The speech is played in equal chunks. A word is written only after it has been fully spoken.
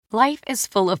Life is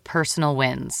full of personal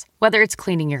wins, whether it's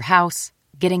cleaning your house,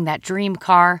 getting that dream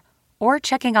car, or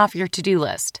checking off your to-do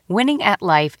list. Winning at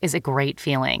life is a great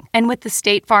feeling. And with the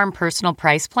State Farm Personal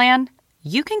Price Plan,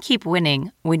 you can keep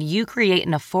winning when you create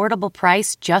an affordable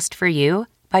price just for you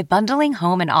by bundling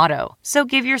home and auto. So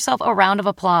give yourself a round of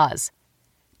applause.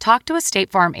 Talk to a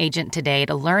State Farm agent today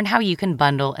to learn how you can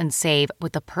bundle and save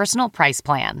with the Personal Price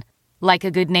Plan. Like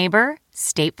a good neighbor,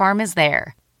 State Farm is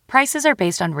there. Prices are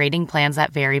based on rating plans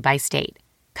that vary by state.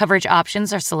 Coverage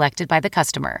options are selected by the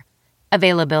customer.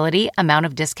 Availability, amount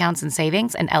of discounts and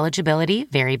savings, and eligibility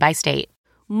vary by state.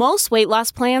 Most weight loss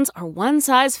plans are one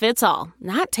size fits all,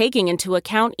 not taking into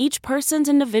account each person's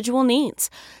individual needs.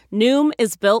 Noom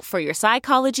is built for your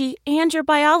psychology and your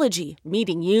biology,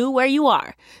 meeting you where you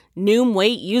are. Noom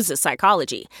Weight uses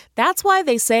psychology. That's why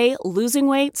they say losing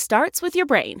weight starts with your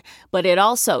brain, but it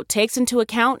also takes into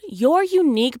account your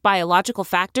unique biological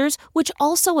factors, which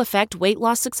also affect weight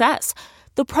loss success.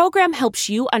 The program helps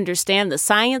you understand the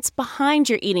science behind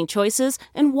your eating choices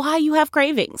and why you have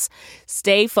cravings.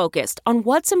 Stay focused on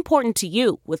what's important to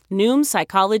you with Noom's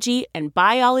psychology and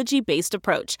biology-based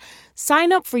approach.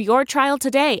 Sign up for your trial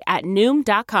today at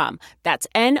Noom.com. That's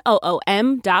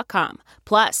Noom.com.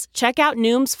 Plus, check out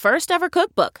Noom's first ever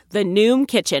cookbook, The Noom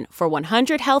Kitchen, for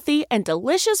 100 healthy and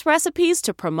delicious recipes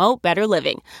to promote better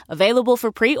living. Available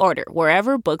for pre-order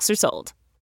wherever books are sold.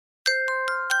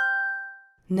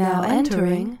 Now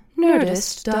entering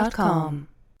Nerdist.com.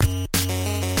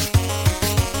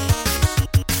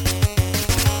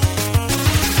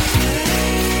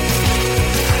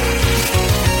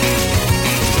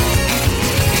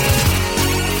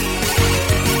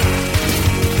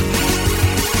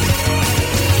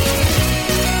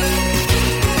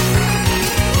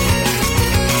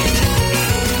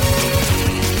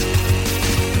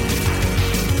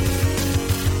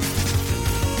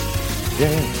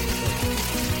 Yeah.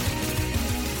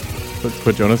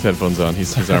 Put Jonah's headphones on.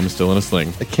 His arm is still in a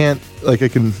sling. I can't, like, I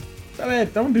can...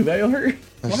 Don't do that. You'll hurt.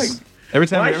 Every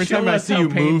time I see you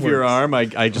move your arm,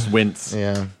 I just wince.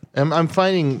 Yeah. I'm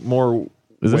finding more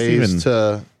ways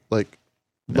to, like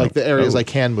the areas I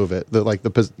can move it.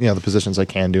 The positions I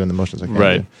can do and the motions I can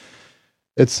do.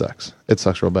 It sucks. It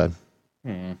sucks real bad.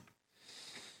 Are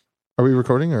we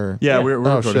recording or? Yeah, we're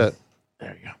recording. Shit.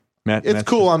 There you go. Matt, it's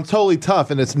cool. I'm totally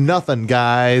tough and it's nothing,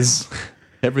 guys.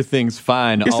 Everything's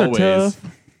fine. You're always. So tough.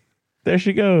 There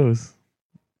she goes.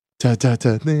 We just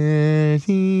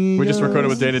recorded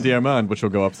with Dana Diarmond, which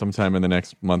will go up sometime in the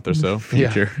next month or so.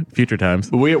 Future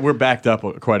times. We're backed up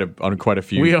on quite a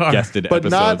few guested but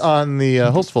episodes. Not on the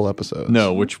hostful episodes.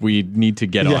 No, which we need to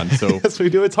get on. So yes,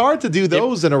 we do. It's hard to do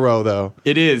those in a row, though.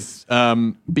 It is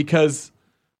because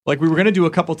we were going to do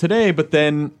a couple today, but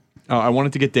then I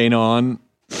wanted to get Dana on.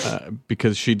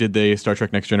 Because she did the Star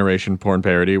Trek Next Generation porn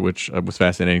parody, which was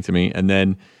fascinating to me. And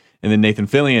then Nathan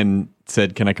Fillion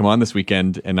said, "Can I come on this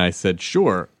weekend?" And I said,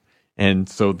 "Sure." And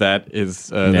so that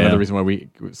is another reason why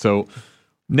So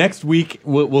next week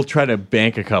we'll try to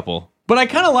bank a couple. But I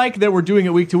kind of like that we're doing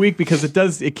it week to week because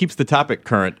it keeps the topic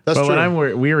current. That's true. What I'm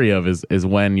weary of is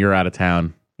when you're out of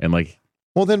town and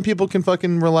Well, then people can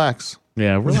fucking relax.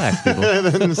 Yeah, relax, people. And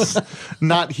then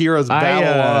not hear us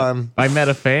babble on. I met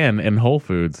a fan in Whole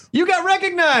Foods. You got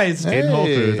recognized in Whole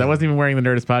Foods. I wasn't even wearing the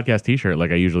Nerdist Podcast T-shirt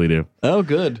like I usually do. Oh,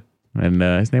 good. And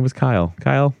his name was Kyle.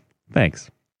 Kyle,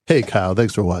 thanks. Hey, Kyle,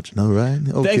 thanks for watching. All right.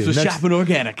 Okay, thanks for shopping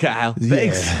organic, Kyle.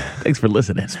 Thanks. Thanks for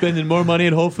listening. Spending more money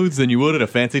at Whole Foods than you would at a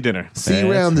fancy dinner. See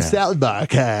you around the salad bar,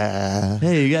 Kyle.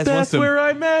 Hey, you guys want some? That's where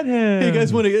I met him. Hey, you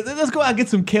guys want to? Let's go out and get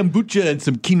some kombucha and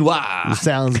some quinoa.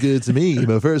 Sounds good to me.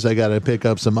 But first, I got to pick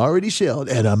up some already shelled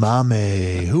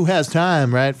edamame. Who has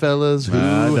time, right, fellas?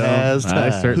 Who has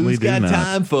time? I certainly Who's do got not.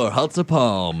 time for Halter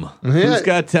Palm? Yeah. Who's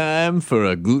got time for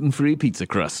a gluten-free pizza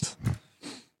crust?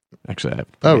 Actually, I have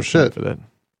Oh, shit. for that.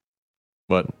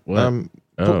 What?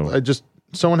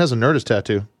 Someone has a Nerdist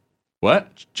tattoo.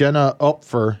 What? Jenna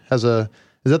Opfer has a.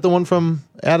 Is that the one from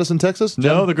Addison, Texas?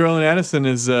 No, the girl in Addison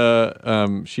is.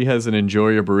 She has an "Enjoy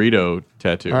Your Burrito"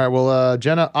 tattoo. All right. Well,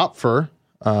 Jenna Opfer.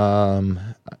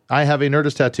 I have a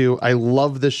Nerdist tattoo. I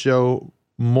love this show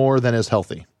more than is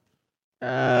healthy.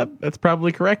 That's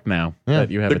probably correct now. Yeah.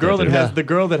 That you have The girl that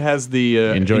has the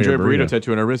Enjoy Enjoy Your Your Burrito Burrito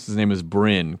tattoo on her wrist. His name is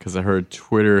Bryn because her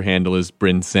Twitter handle is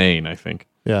Bryn Sane. I think.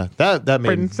 Yeah, that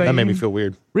made me feel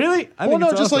weird. Really?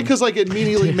 Because it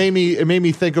immediately made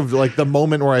me think of the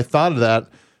moment where I thought of that,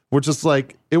 which is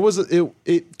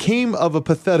it came of a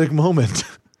pathetic moment.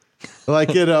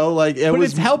 But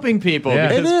it's helping people.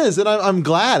 Yeah. It is, and I'm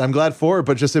glad for it.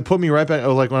 But just it put me right back.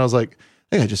 When I was like,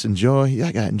 I gotta just enjoy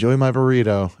my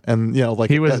burrito. And like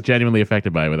he was genuinely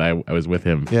affected by it. I was with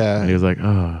him. Yeah. And he was like,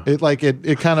 oh.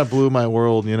 It kind of blew my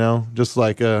world, just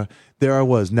like there I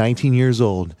was, 19 years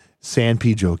old, San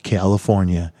Pedro,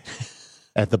 California,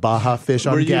 at the Baja Fish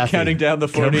on Were you Gaffney. counting down the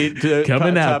 40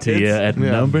 coming out top to you hits? at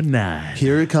number 9.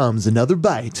 Here it comes, another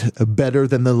bite, better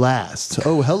than the last.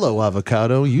 Oh, hello,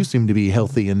 avocado. You seem to be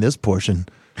healthy in this portion.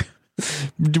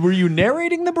 Were you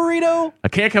narrating the burrito? I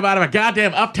can't come out of a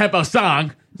goddamn up-tempo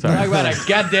song. Sorry. Talk about a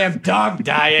goddamn dog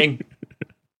dying.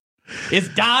 Is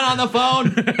Don on the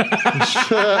phone?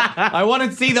 I want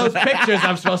to see those pictures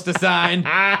I'm supposed to sign.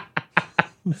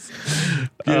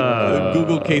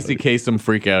 Google Casey Kasem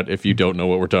freak out if you don't know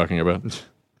what we're talking about.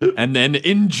 And then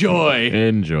enjoy.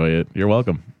 Enjoy it. You're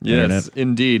welcome. Yes, Internet.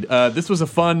 indeed. This was a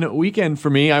fun weekend for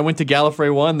me. I went to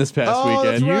Gallifrey 1 this past weekend.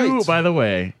 That's You, right. by the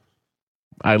way,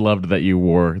 I loved that you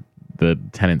wore the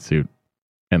tenant suit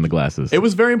and the glasses. It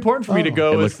was very important for me to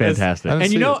go. It looked fantastic. I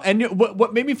didn't And see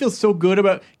what made me feel so good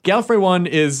about Gallifrey 1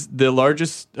 is the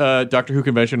largest Doctor Who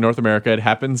convention in North America. It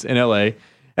happens in LA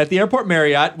at the Airport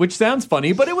Marriott, which sounds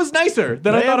funny, but it was nicer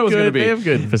than I thought it was going to be. They have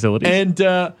good facilities.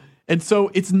 And so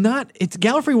it's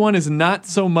Gallifrey 1 is not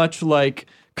so much like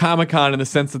Comic-Con in the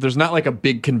sense that there's not like a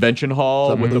big convention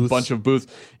hall with a bunch of booths.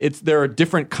 There are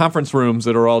different conference rooms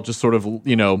that are all just sort of,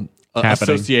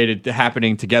 associated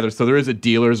happening together. So there is a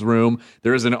dealer's room,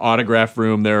 there is an autograph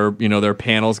room, there are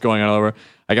panels going on all over.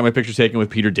 I got my picture taken with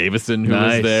Peter Davison, who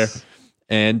was there.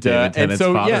 And Tennant's Tennant's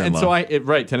father-in-law.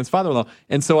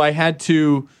 And so I had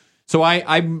to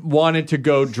I wanted to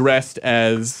go dressed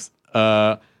as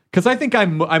because I think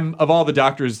I'm of all the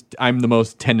doctors, I'm the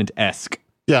most Tennant-esque.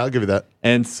 Yeah, I'll give you that.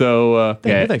 And so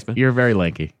thanks, man. You're very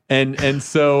lanky. And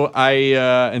so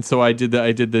I did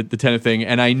the Tennant thing,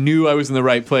 and I knew I was in the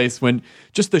right place when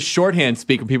just the shorthand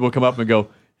speak when people would come up and go,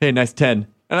 "Hey, nice 10,"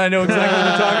 and I know exactly what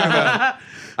they're talking about.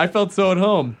 I felt so at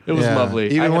home. It was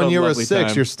lovely. Even when you were a 6,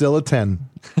 time. you're still a 10.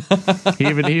 He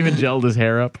even gelled his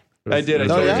hair up. I did. I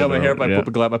gelled my hair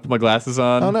up. I put my glasses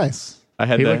on. Oh, nice. I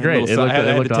had He the looked great. little It I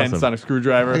had looked the 10 awesome. sonic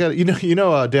screwdriver.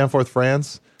 Danforth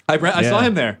France. I saw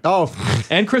him there. Oh,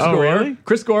 And Chris Oh, Gore. really?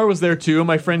 Chris Gore was there too.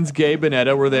 My friends Gabe and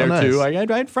Etta were there nice. too. I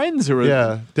had friends who were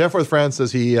yeah. Danforth France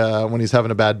says he when he's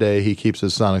having a bad day, he keeps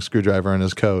his sonic screwdriver in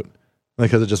his coat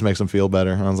because it just makes him feel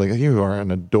better. And I was like, you are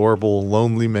an adorable,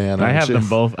 lonely man. I aren't have you? them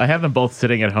both. I have them both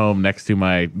sitting at home next to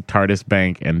my TARDIS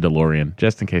bank and DeLorean,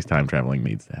 just in case time traveling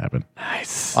needs to happen.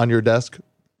 nice. on your desk.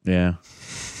 Yeah.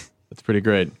 That's pretty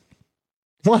great.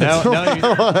 What? Now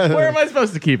Where am I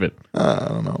supposed to keep it? I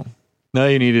don't know. Now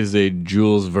you need is a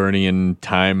Jules Vernian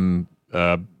time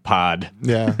pod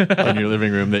Yeah. in your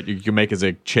living room that you can make as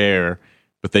a chair,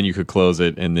 but then you could close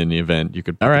it, and in the event you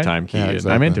could put All the right. time key Yeah, in.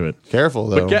 exactly. I'm into it. Careful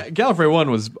though. But Gallifrey 1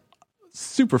 was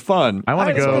super fun. I want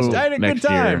to go I had a next good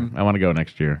time. year. I want to go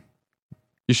next year.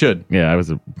 You should. Yeah, I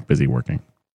was busy working.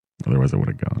 Otherwise, I would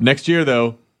have gone. Next year,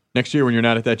 though, when you're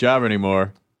not at that job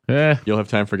anymore, Eh, you'll have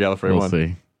time for Gallifrey we'll 1.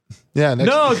 see. yeah. Next,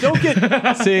 No, don't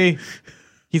get... See,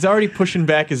 he's already pushing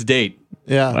back his date.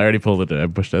 I Yeah. already pulled it. I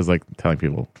pushed. I was like telling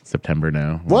people September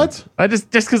now. What? I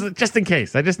just in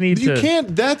case. I just need You to.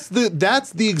 can't. That's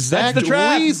the exact the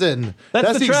trap. reason.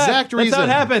 That's the trap. exact reason. That's how it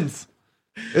happens.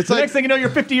 It's The like next thing you know, you're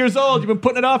 50 years old. You've been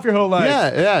putting it off your whole life.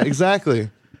 yeah, exactly.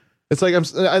 It's like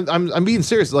I'm being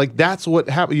serious. Like that's what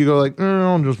happened. You go like,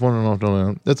 I'm just wondering off doing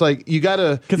it. It's like you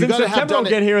gotta Because then September will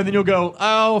get here, and then you'll go,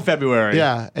 oh, February.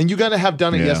 Yeah, and you gotta have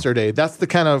done it Yeah. yesterday. That's the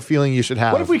kind of feeling you should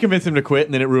have. What if we convince him to quit,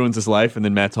 and then it ruins his life, and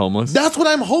then Matt's homeless? That's what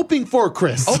I'm hoping for,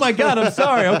 Chris. Oh my God, I'm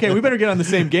sorry. Okay, we better get on the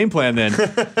same game plan then.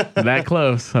 I'm that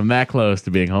close. I'm that close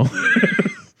to being home.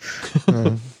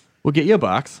 We'll get you a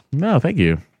box. No, thank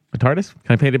you. A TARDIS?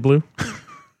 Can I paint it blue?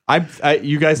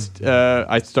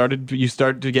 You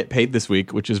started to get paid this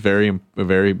week, which is a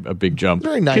big jump.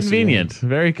 Very nice. of you. Convenient.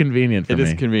 Very convenient for It me.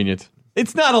 is convenient.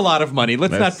 It's not a lot of money.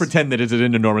 Let's not pretend that it's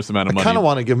an enormous amount of I money. kind of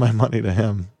want to give my money to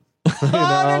him. Oh,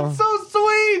 that's so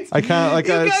sweet. I kind of like.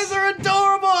 You guys are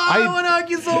adorable. I want to hug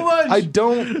you so much. I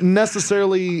don't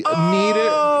necessarily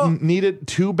need it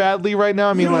too badly right now.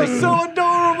 I mean, You are like, so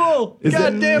adorable. Is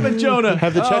God it- damn it, Jonah.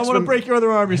 Have the I checks want to been- break your other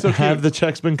arm. You're so cute. have the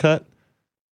checks been cut?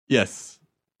 Yes.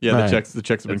 Yeah, Right. the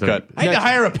checks have been That's cut. okay. I had to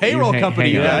hire a payroll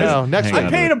company, you hang guys. on. I know. Next Hang week. I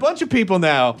on. paid a bunch of people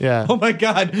now. Yeah. Oh my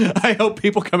God. I hope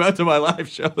people come out to my live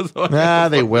shows.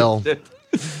 They will.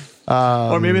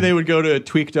 Or maybe they would go to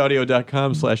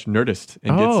tweakedaudio.com/nerdist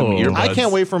and get some earbuds. I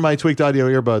can't wait for my tweaked audio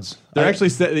earbuds. They're actually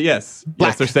yes,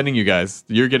 they're sending you guys.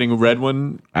 You're getting red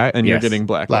one, and you're yes. getting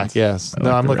black. black. ones. Yes. No,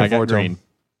 like I'm the looking I got forward to green. them.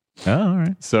 Oh, all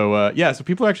right. So so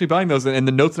people are actually buying those, and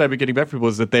the notes that I've been getting back from people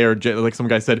is that they are like some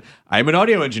guy said, "I'm an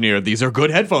audio engineer. These are good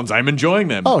headphones. I'm enjoying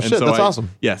them." Oh and shit, so that's awesome.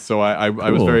 Yeah, so I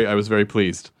was very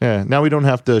pleased. Yeah, now we don't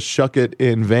have to shuck it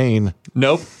in vain.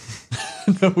 Nope,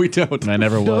 no, we don't. I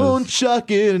never was. Don't shuck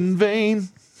it in vain.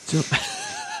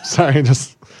 Sorry,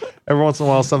 just every once in a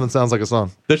while something sounds like a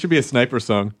song. That should be a Sniper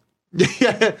song.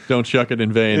 Yeah. Don't shuck it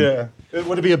in vain. Yeah.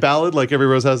 Would it be a ballad like Every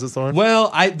Rose Has Its Thorn?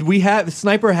 Well,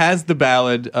 Sniper has the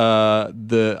ballad.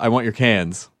 The I Want Your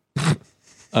Cans.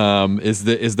 Is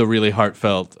the really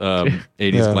heartfelt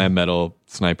 80s glam metal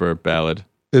Sniper ballad.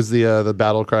 Is the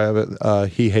battle cry of it?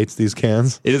 He hates these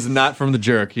cans. It is not from the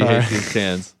Jerk. He hates these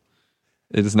cans.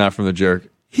 It is not from the Jerk.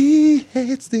 He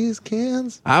hates these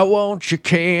cans. I want your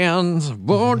cans.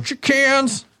 Want your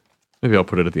cans. Maybe I'll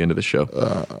put it at the end of the show.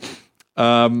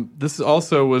 This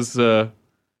also was an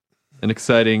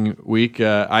exciting week.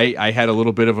 I had a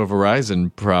little bit of a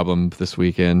Verizon problem this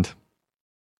weekend.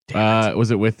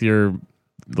 Was it with your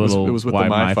little? It was with the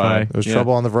MiFi. There was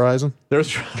trouble on the Verizon. There was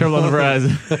trouble on the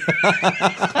Verizon.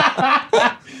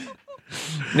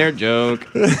 Nerd joke.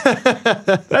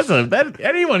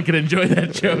 Anyone can enjoy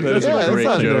that joke. That's a great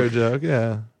not joke. a nerd joke.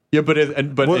 Yeah. Yeah, but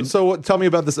Tell me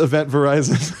about this event,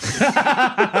 Verizon.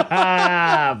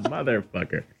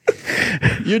 Motherfucker.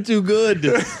 You're too good.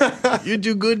 You're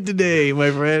too good today,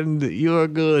 my friend. You are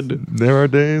good. There are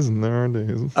days and there are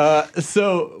days.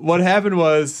 So what happened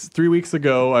was 3 weeks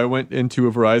ago, I went into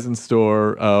a Verizon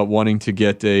store wanting to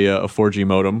get a 4G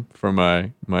modem for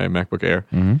my MacBook Air.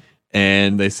 Mm-hmm.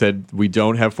 And they said, we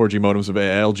don't have 4G modems.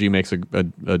 LG makes a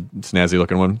snazzy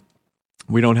looking one.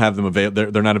 We don't have them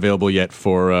available. They're not available yet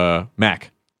for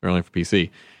Mac. They're only for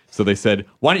PC. So they said,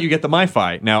 why don't you get the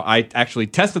MiFi? Now, I actually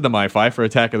tested the MiFi for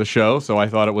Attack of the Show, so I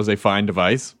thought it was a fine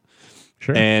device.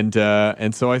 Sure. And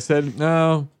so I said,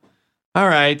 no, all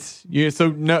right.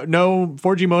 So no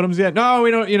 4G modems yet? No,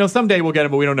 we don't. Someday we'll get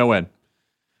them, but we don't know when.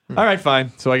 All right,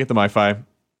 fine. So I get the MiFi.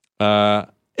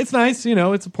 It's nice.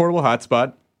 It's a portable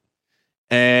hotspot.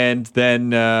 And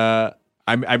then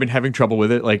I've been having trouble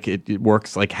with it. Like it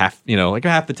works like half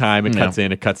the time. It cuts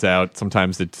in, it cuts out.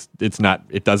 Sometimes it's not.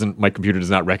 It doesn't. My computer does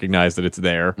not recognize that it's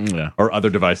there, or other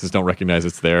devices don't recognize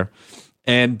it's there.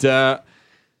 And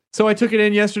so I took it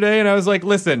in yesterday, and I was like,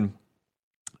 "Listen,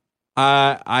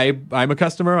 I'm a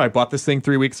customer. I bought this thing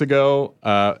 3 weeks ago.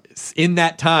 In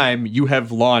that time, you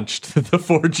have launched the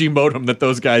 4G modem that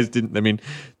those guys didn't. I mean,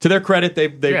 to their credit, the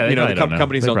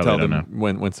companies don't tell them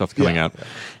when stuff's coming out.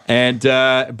 And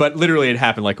but literally, it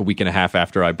happened like a week and a half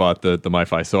after I bought the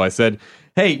MiFi. So I said,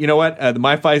 "Hey, you know what? The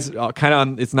MiFi's kind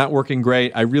of it's not working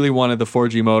great. I really wanted the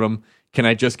 4G modem. Can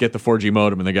I just get the 4G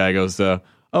modem?" And the guy goes, how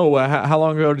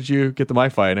long ago did you get the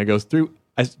MiFi?" And I goes,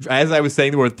 As I was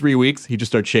saying the word 3 weeks, he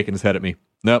just started shaking his head at me.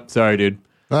 Nope, sorry, dude.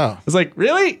 Oh. I was like,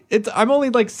 really? I'm only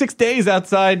like 6 days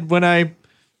outside when I'm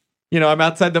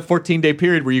outside the 14-day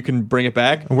period where you can bring it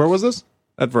back. And where was this?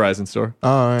 At Verizon store.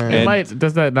 Oh, yeah.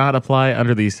 Does that not apply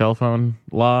under the cell phone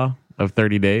law of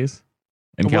 30 days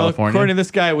in California? According to this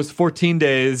guy, it was 14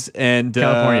 days, and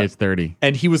California it's 30.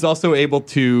 And he was also able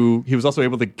to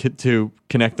to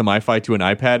connect the MiFi to an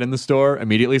iPad in the store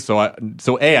immediately. So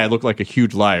I look like a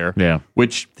huge liar. Yeah,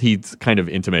 which he's kind of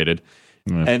intimated.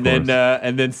 And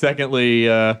then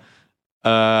secondly, I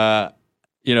was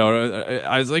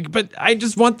like, but I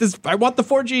just want this. I want the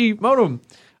 4G modem.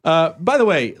 By the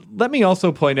way, let me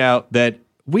also point out that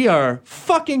we are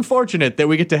fucking fortunate that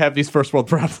we get to have these first world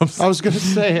problems. I was going to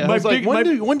say,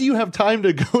 when do you have time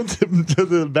to go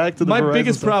back to the My Verizon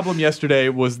biggest stuff? problem yesterday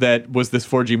was this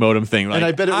 4G modem thing. Like, and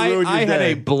I bet it ruined your day. I had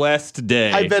a blessed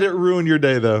day. I bet it ruined your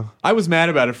day, though. I was mad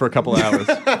about it for a couple hours.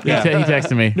 Yeah. He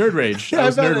texted me. Nerd rage. Yeah, I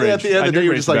was nerd rage. At the end of the day,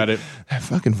 you're just like, it.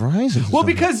 Fucking Verizon. Well,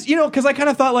 because I kind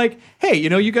of thought like, hey,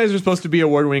 you guys are supposed to be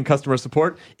award-winning customer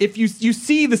support. If you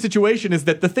see the situation is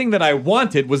that the thing that I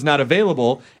wanted was not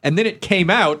available, and then it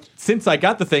came out since I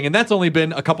got the thing, and that's only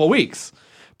been a couple weeks.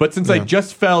 But since I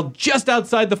just fell just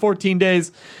outside the 14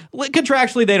 days,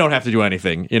 contractually they don't have to do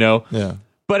anything, Yeah.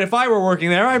 But if I were working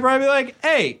there, I'd probably be like,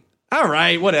 hey, all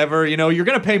right, whatever. You're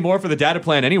going to pay more for the data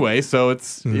plan anyway, so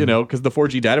it's, because the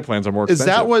 4G data plans are more expensive. Is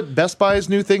that what Best Buy's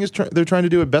new thing is they're trying to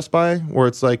do at Best Buy? Where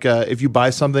it's like if you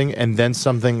buy something and then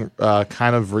something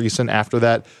kind of recent after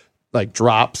that, like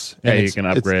drops. Yeah, you can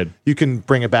upgrade. You can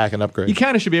bring it back and upgrade. You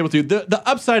kind of should be able to. The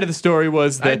upside of the story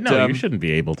was that... No, you shouldn't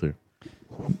be able to.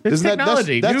 It's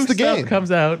technology. That's New the stuff game.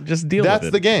 Comes out, just deal with it.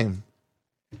 That's the game.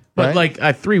 But right?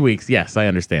 like 3 weeks, yes, I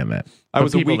understand that. I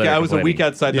was a week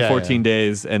outside the 14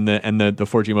 days, and the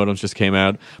 4G modems just came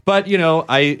out. But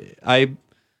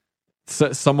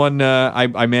someone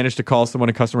I managed to call someone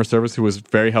in customer service who was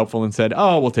very helpful and said,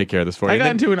 "Oh, we'll take care of this for you." I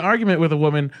got into an argument with a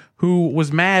woman who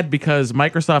was mad because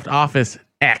Microsoft Office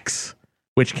X,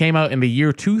 which came out in the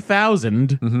year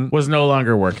 2000, was no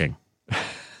longer working.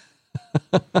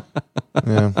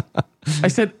 Yeah. I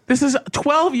said, "This is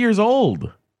 12 years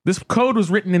old. This code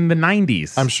was written in the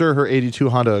 90s." I'm sure her 82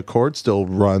 Honda Accord still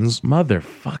runs.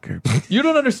 Motherfucker. You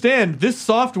don't understand. This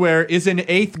software is in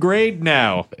 8th grade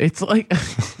now. It's like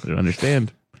I don't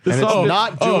understand. And it's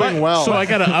not doing well. So I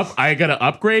gotta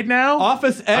upgrade now?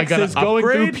 Office X is going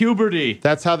through puberty.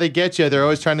 That's how they get you. They're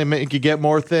always trying to make you get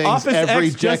more things Office every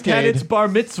X decade. just had its bar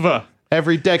mitzvah.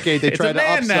 Every decade they It's try a to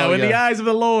man upsell now you. in the eyes of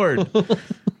the Lord.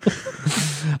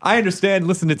 I understand.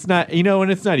 Listen, it's not,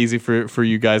 and it's not easy for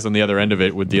you guys on the other end of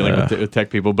it with dealing with tech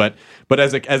people. But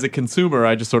as a consumer,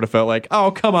 I just sort of felt like,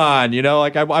 oh, come on,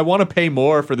 like I want to pay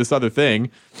more for this other thing.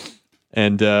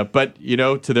 And but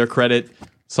to their credit,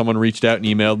 someone reached out and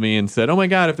emailed me and said, "Oh my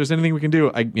God, if there's anything we can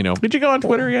do, Did you go on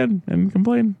Twitter again and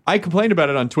complain? I complained about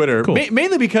it on Twitter, Cool.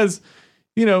 Mainly because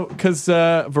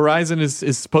Verizon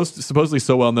is supposedly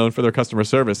so well known for their customer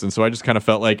service, and so I just kind of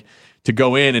felt like to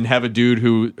go in and have a dude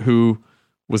who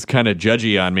was kind of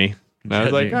judgy on me. And I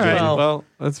was like, all right, well,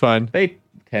 that's fine.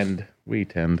 We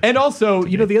tend. And also,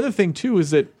 the other thing too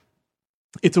is that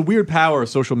it's a weird power of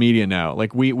social media now.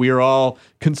 Like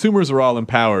consumers are all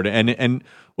empowered, and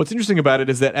what's interesting about it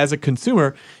is that as a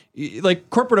consumer, like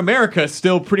corporate America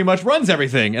still pretty much runs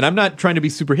everything. And I'm not trying to be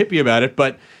super hippie about it,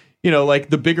 but like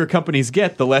the bigger companies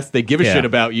get, the less they give a shit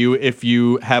about you if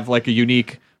you have like a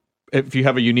unique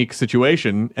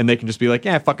situation, and they can just be like,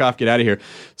 yeah, fuck off, get out of here.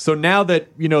 So now that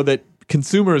that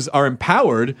consumers are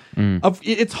empowered,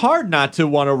 it's hard not to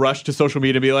want to rush to social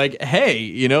media and be like,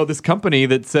 hey, this company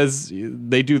that says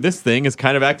they do this thing is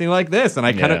kind of acting like this, and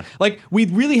I kind of like, we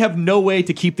really have no way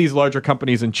to keep these larger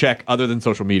companies in check other than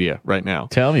social media right now.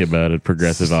 Tell me about it,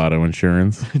 Progressive Auto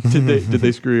Insurance. Did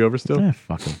they screw you over still?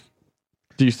 Fuck them.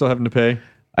 Do you still have them to pay?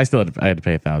 I had to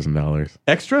pay $1,000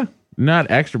 extra.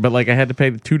 Not extra, but like I had to pay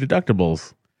the 2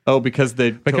 deductibles. Oh, because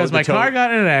my car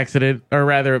got in an accident, or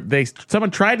rather,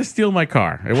 someone tried to steal my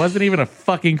car. It wasn't even a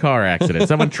fucking car accident.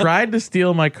 Someone tried to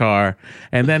steal my car,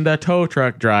 and then the tow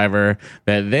truck driver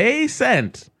that they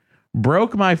sent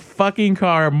broke my fucking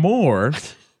car more.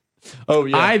 Oh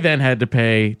yeah. I then had to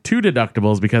pay 2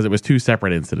 deductibles because it was 2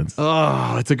 separate incidents.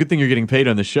 Oh, it's a good thing you're getting paid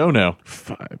on the show now.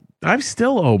 I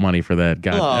still owe money for that.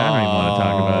 God, I don't even want to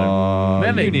talk about it.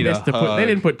 Then they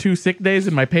didn't put 2 sick days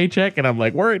in my paycheck, and I'm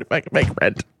like worried if I can make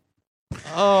rent.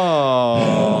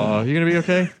 Oh, you gonna be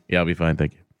okay? Yeah, I'll be fine.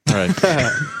 Thank you. All right.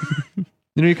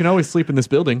 You can always sleep in this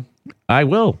building. I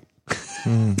will.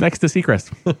 Next to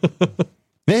Seacrest.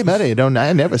 Hey, buddy,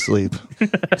 I never sleep.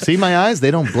 See my eyes? They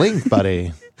don't blink,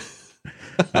 buddy.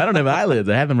 I don't have eyelids.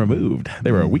 I had them removed.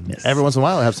 They were a weakness. Every once in a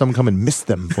while, I have someone come and mist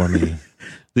them for me.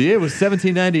 The year was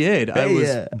 1798. I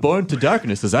was born to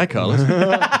darkness, as I call it.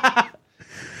 Yeah,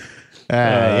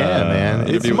 man.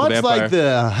 It's much like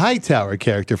the Hightower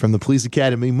character from the Police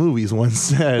Academy movies once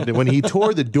said when he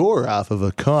tore the door off of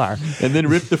a car. And then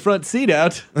ripped the front seat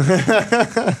out.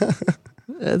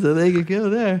 That's a they could go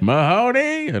there.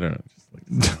 Mahoney? I don't know.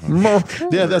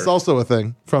 Yeah, that's also a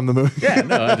thing from the movie. Yeah,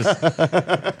 no, I just...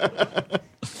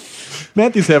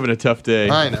 Matthew's having a tough day.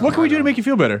 I know. What can we do to make you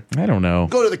feel better? I don't know.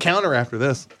 Go to the counter after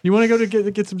this. You want to go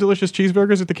to get some delicious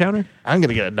cheeseburgers at the counter? I'm going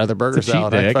to get another burger It's a cheat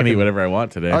salad. day. I can eat whatever I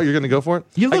want today. Oh, you're going to go for it?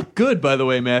 You look good, by the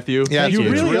way, Matthew. Yeah, you it's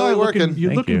really really are working. You're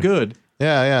Thank looking you. good.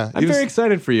 Yeah. I'm very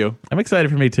excited for you. I'm excited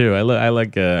for me too. I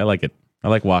like it. I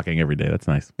like walking every day. That's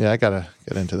nice. Yeah, I got to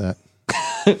get into that.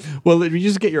 Well, you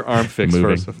just get your arm fixed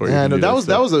Moving. first before you Yeah, can no, do that was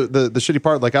stuff. the shitty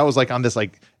part. Like I was like on this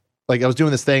like I was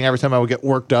doing this thing every time I would get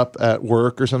worked up at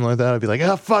work or something like that. I'd be like,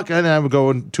 oh fuck, and then I would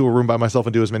go into a room by myself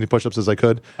and do as many push-ups as I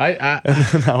could. I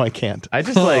Now I can't. I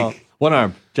just like one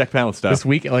arm, Jack Palance style. this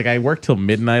week. Like I worked till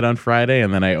midnight on Friday,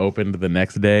 and then I opened the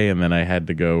next day, and then I had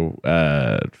to go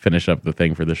finish up the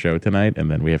thing for the show tonight,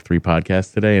 and then we have 3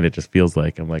 podcasts today, and it just feels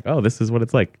like I'm like, oh, this is what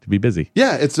it's like to be busy.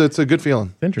 Yeah, it's a good feeling.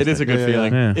 It's interesting. It is a good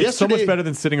feeling. Yeah. It's so much Yesterday- better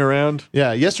than sitting around.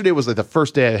 Yeah, yesterday was like the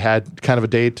first day I had kind of a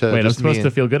day to. Wait, I'm just supposed me to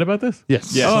and- feel good about this?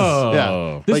 Yes. Yes. Oh,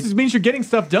 Yeah. This means you're getting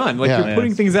stuff done. Like Yeah. you're putting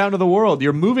Yes. things out into the world.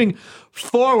 You're moving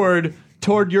forward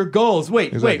toward your goals.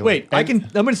 Wait. Exactly. I'm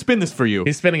going to spin this for you.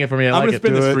 He's spinning it for me. I I'm like going to it.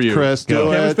 spin Do this it, for you. Chris, do Okay, I'm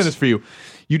going it. to spin this for you.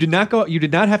 You did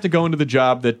not have to go into the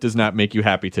job that does not make you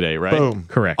happy today, right? Boom.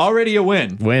 Correct. Already a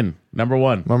win. Win number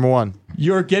 1. Number one.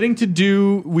 You're getting to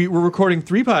do. We're recording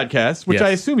 3 podcasts, which Yes. I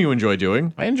assume you enjoy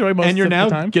doing. I enjoy most and you're of now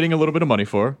the time. getting a little bit of money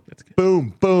for.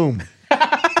 Boom.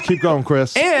 Keep going,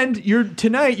 Chris. And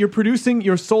tonight you're producing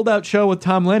your sold out show with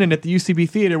Tom Lennon at the UCB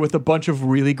Theater with a bunch of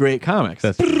really great comics.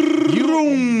 That's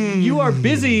you are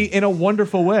busy in a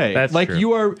wonderful way. That's like true.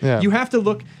 you are. Yeah. You have to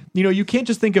look. You can't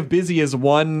just think of busy as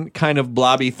one kind of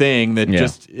blobby thing that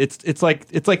just it's like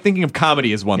thinking of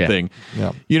comedy as one thing.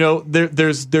 Yeah.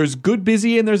 There's good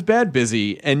busy and there's bad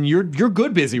busy, and you're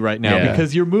good busy right now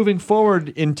because you're moving forward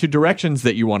into directions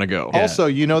that you want to go. Also,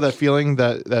 that feeling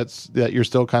that you're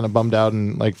still kind of bummed out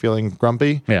and like feeling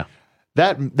grumpy. Yeah.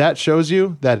 That shows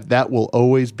you that will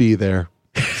always be there.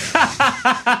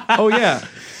 Oh yeah.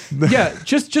 Yeah,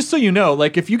 just so you know,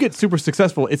 like if you get super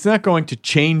successful, it's not going to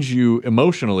change you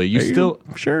emotionally. You still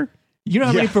sure. You know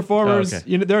how many performers? Oh,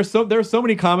 okay. There are so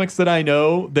many comics that I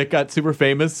know that got super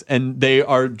famous, and they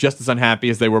are just as unhappy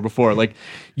as they were before. Like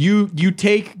you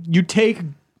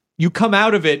come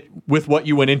out of it with what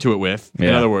you went into it with.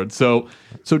 In other words, so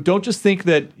don't just think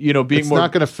that being It's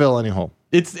not going to fill any hole.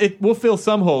 It will fill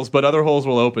some holes, but other holes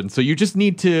will open. So you just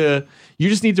need to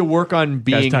work on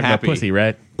being talking happy. about pussy,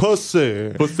 right?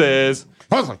 Pussy. Pussies.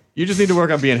 You just need to work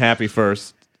on being happy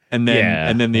first, and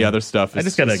then the other stuff. I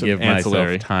just gotta give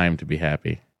ancillary. myself time to be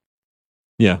happy.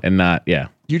 Yeah, and not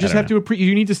You just have to.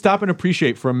 You need to stop and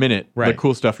appreciate for a minute the Right.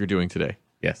 cool stuff you're doing today.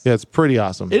 Yes. Yeah, it's pretty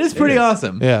awesome. It is pretty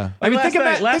awesome. Yeah. I mean, Last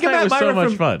night was so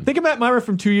much fun. Think about Myra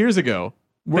from 2 years ago.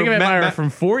 Think about Myra from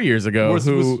 4 years ago,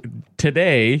 who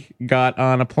today got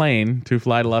on a plane to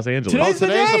fly to Los Angeles. Today's the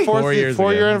Today's day. the 4 years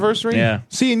four year ago. anniversary. Yeah.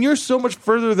 See, and you're so much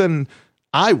further than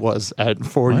I was at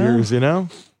 4 years. You're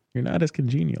not as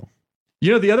congenial.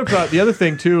 The other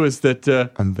thing too is that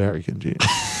I'm very congenial.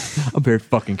 I'm very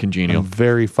fucking congenial. I'm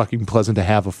very fucking pleasant to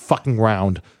have a fucking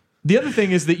round. The other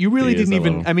thing is that you really He is didn't a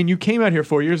even. little- I mean, you came out here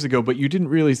 4 years ago, but you didn't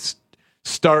really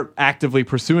start actively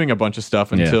pursuing a bunch of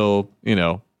stuff until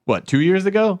 2 years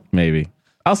ago. Maybe.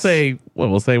 We'll say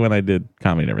when I did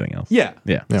comedy and everything else. Yeah.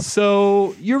 Yeah.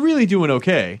 So you're really doing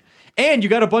okay. And you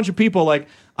got a bunch of people like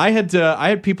I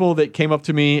had people that came up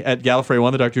to me at Gallifrey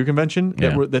One, the Doctor Who convention,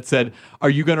 that said, "Are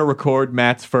you going to record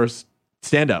Matt's first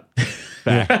stand-up?"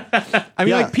 I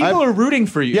mean, people are rooting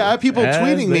for you. Yeah, I have people As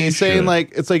tweeting me they saying should.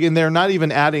 like it's like, and they're not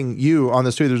even adding you on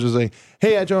this tweet. They're just like,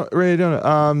 "Hey, Ray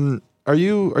Jonah, are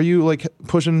you like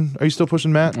pushing? Are you still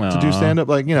pushing Matt to do Aw. stand up?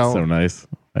 Like, So nice.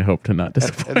 I hope to not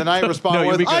disappoint. And then I respond No,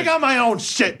 you'll with, be good. "I got my own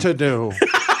shit to do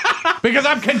because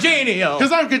I'm congenial.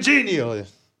 because I'm congenial."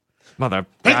 Mother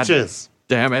Bitches.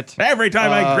 damn it. Every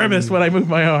time I grimace when I move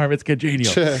my arm, it's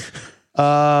congenial.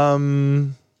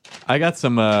 I got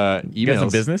some emails. You got some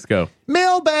business? Go.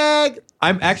 Mailbag.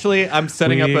 I'm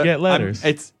setting We up. get letters.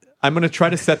 I'm going to try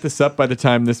to set this up by the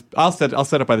time this. I'll set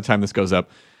up by the time this goes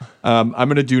up. I'm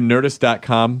going to do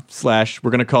nerdist.com/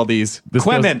 we're going to call these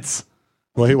Quements.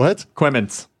 Wait, what?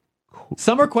 Quements.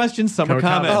 Some are questions, some are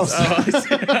comments. Oh, I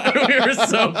see. We were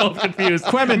so both confused.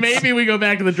 Maybe we go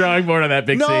back to the drawing board on that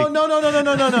big No. C.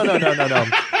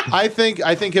 I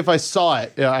think if I saw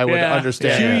it, I would Yeah.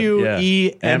 understand.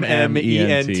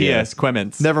 Quemments.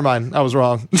 Quements. Never mind. I was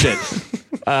wrong. Shit.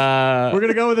 We're going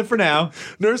to go with it for now.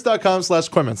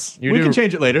 Nerdist.com/Quemments. You We do- can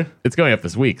change it later. It's going up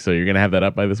this week, so you're going to have that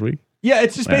up by this week? Yeah,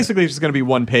 it's just basically just going to be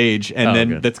one page, and then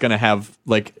good. that's going to have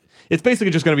like it's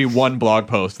basically just going to be one blog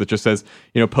post that just says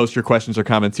post your questions or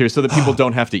comments here, so that people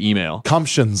don't have to email.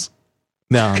 Comptions.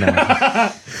 No.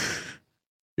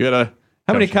 You gotta.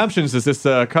 How many comptions does this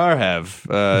car have?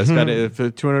 It's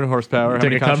got 200 horsepower. How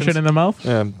Take many a cumshin in the mouth?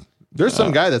 There's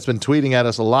some guy that's been tweeting at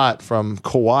us a lot from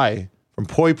Kauai, from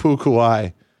Poipu, Kauai,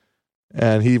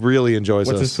 and he really enjoys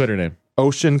What's us. his Twitter name?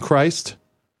 Ocean Christ.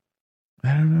 I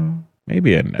don't know.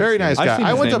 Maybe I Very nice I've guy. seen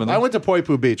his name on there. I went to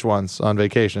Poipu Beach once on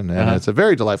vacation, and it's a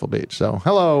very delightful beach. So,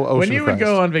 hello, Ocean When you would Christ.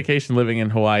 go on vacation living in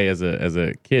Hawaii as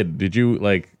a kid, did you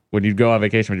when you'd go on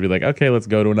vacation, would you be like, okay, let's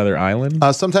go to another island?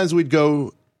 Sometimes we'd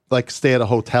go stay at a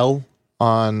hotel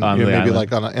on the maybe island.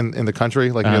 like in the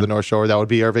country, like near the North Shore. That would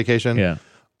be our vacation. Yeah.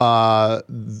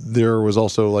 There was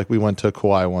also we went to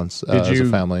Kauai once as a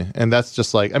family, and that's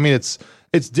just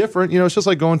it's different. It's just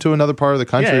like going to another part of the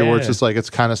country where it's just it's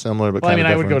kind of similar, but Well, I kind mean,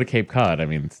 of I would different. go to Cape Cod. I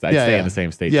mean, I'd stay in the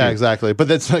same state. Yeah, too. exactly. But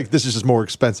that's this is just more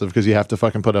expensive because you have to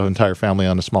fucking put an entire family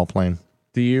on a small plane.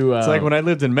 Do you? It's like when I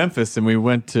lived in Memphis and we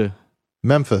went to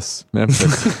Memphis.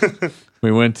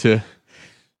 we went to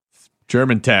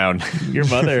Germantown. your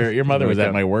mother was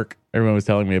at my work. Everyone was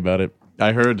telling me about it.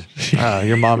 I heard.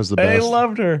 Your mom is the I best.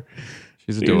 loved her.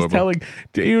 She's She adorable. was telling,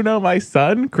 do you know my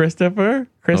son, Christopher?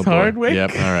 Chris Oh, boy. Hardwick?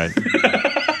 Yep. All right.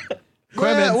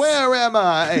 Where am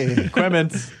I?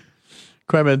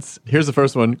 Quements. Here's the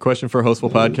first one. Question for Hostful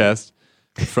Podcast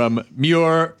from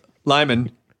Muir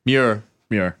Lyman. Muir.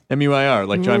 M-U-I-R.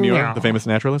 Like John Muir, the famous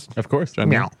naturalist. Of course. John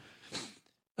Muir.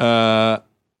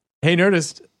 Hey,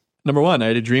 Nerdist. Number one, I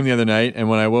had a dream the other night, and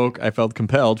when I woke, I felt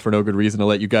compelled, for no good reason, to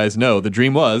let you guys know. The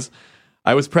dream was,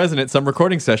 I was present at some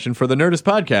recording session for the Nerdist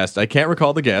podcast. I can't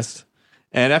recall the guest.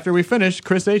 And after we finished,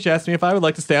 Chris H. asked me if I would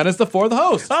like to stay on as the fourth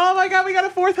host. Oh my God, we got a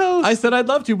fourth host. I said I'd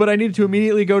love to, but I needed to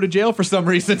immediately go to jail for some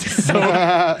reason. So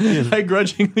I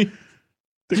grudgingly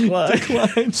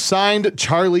declined. Signed,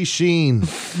 Charlie Sheen.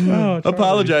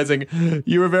 Apologizing.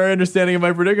 You were very understanding of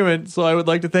my predicament, so I would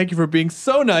like to thank you for being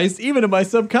so nice, even in my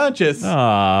subconscious.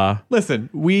 Listen,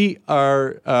 we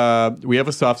have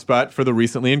a soft spot for the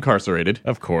recently incarcerated.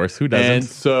 Of course, who doesn't? And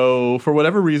so, for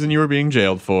whatever reason you were being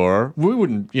jailed for, we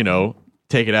wouldn't,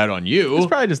 take it out on you. It's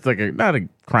probably just like not a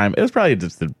crime. It was probably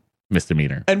just a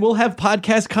misdemeanor. And we'll have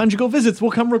podcast conjugal visits.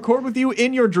 We'll come record with you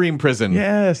in your dream prison.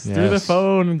 Yes. Through the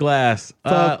phone glass.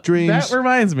 Fuck dreams. That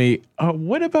reminds me,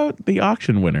 what about the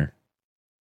auction winner?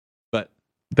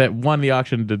 That won the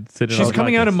auction to sit in. She's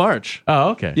coming out in March. Oh,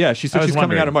 okay. Yeah, she said she's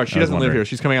coming out in March. She doesn't live here.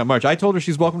 She's coming out in March. I told her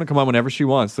she's welcome to come on whenever she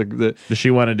wants. Does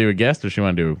she want to do a guest, or does she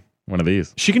want to do one of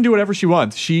these? She can do whatever she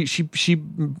wants. She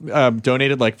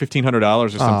donated like $1,500 or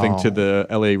something to the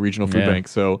LA Regional Food Bank.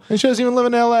 So and she doesn't even live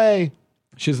in LA.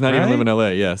 She does not even live in LA.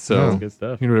 Yeah, so good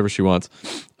stuff. You can do whatever she wants.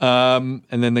 And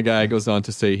then the guy goes on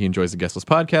to say he enjoys the Guestless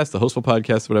podcast, the Hostful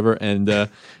podcast, whatever. And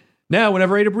now,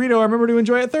 whenever I eat a burrito, I remember to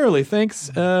enjoy it thoroughly.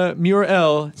 Thanks,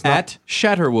 Muriel at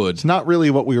Shatterwood. It's not really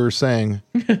what we were saying.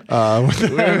 Don't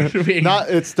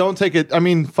take it. I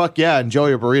mean, fuck yeah, enjoy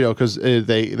your burrito because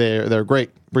they're great.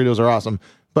 Burritos are awesome,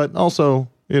 but also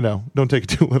don't take it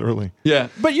too literally. Yeah,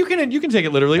 but you can take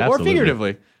it literally or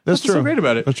figuratively. That's true. What's so great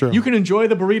about it? That's true. You can enjoy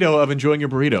the burrito of enjoying your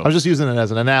burrito. I'm just using it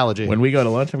as an analogy. When we go to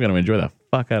lunch, I'm going to enjoy the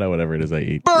fuck out of whatever it is I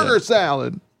eat. Burger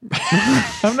salad.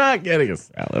 I'm not getting a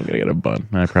salad. I'm going to get a bun.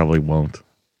 I probably won't.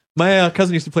 My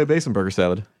cousin used to play bass in burger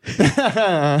salad. They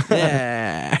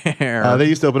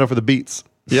used to open up for the Beats.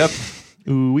 Yep.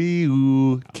 Ooh wee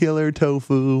ooh, killer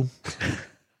tofu.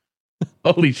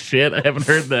 Holy shit! I haven't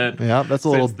heard that. Yeah, that's a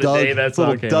little Doug. That's a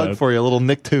little Doug for you. A little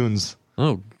Nicktoons.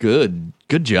 Oh, good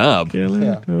job.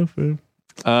 Killer tofu.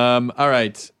 All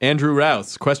right, Andrew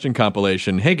Rouse, question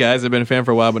compilation. Hey guys, I've been a fan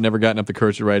for a while, but never gotten up the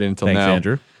courage to write in until Thanks, now.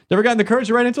 Andrew. Never gotten the courage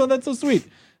to write in until that's so sweet.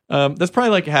 That's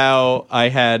probably like how I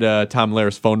had Tom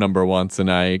Lehrer's phone number once,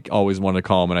 and I always wanted to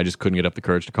call him, and I just couldn't get up the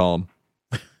courage to call him.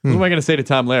 What am I going to say to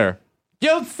Tom Lehrer?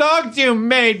 Your songs you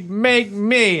made make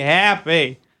me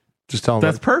happy. Just tell him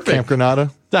that's perfect. Camp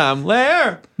Granada. Tom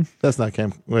Lehrer. That's not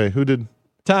Camp. Wait, who did?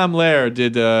 Tom Lehrer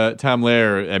did. Tom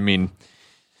Lehrer. I mean.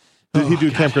 Did he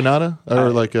do Camp Granada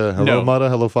or like Hello Mata,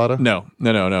 Hello Fada? No.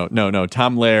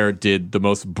 Tom Lehrer did the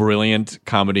most brilliant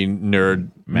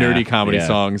nerdy comedy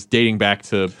songs dating back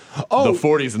to the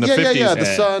 40s and the 50s. Yeah, the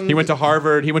Sun. He went to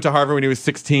Harvard. He went to Harvard when he was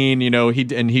 16. He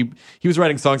was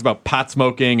writing songs about pot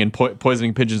smoking and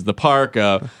poisoning pigeons in the park.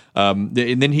 And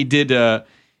then he did a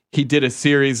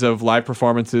series of live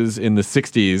performances in the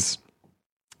 60s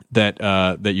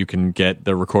that you can get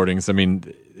the recordings. I mean,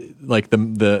 like the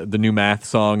New Math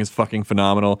song is fucking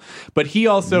phenomenal. But he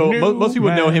also most people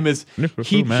know him as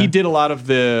he did a lot of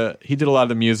the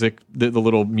music, the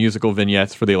little musical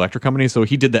vignettes for the Electric Company. So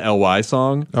he did the LY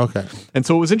song. Okay. And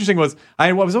so what was interesting was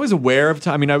I was always aware of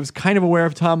Tom. I mean, I was kind of aware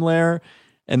of Tom Lehrer.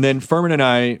 And then Furman and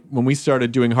I, when we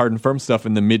started doing Hard and Firm stuff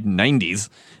in the mid 90s,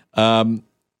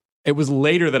 it was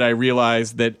later that I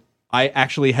realized that I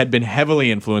actually had been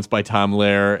heavily influenced by Tom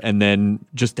Lehrer and then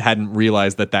just hadn't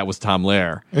realized that was Tom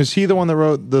Lehrer. Is he the one that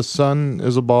wrote "The Sun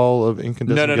is a Ball of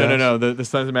Incandescent Gas"? No. The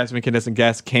Sun is a Mass of Incandescent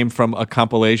Gas came from a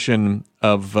compilation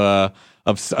of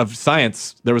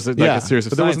science. There was a series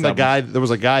of but there science wasn't a guy. There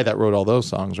was a guy that wrote all those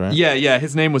songs, right? Yeah.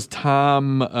 His name was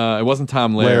Tom. It wasn't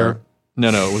Tom Lehrer.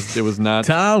 No, it was not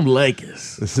Tom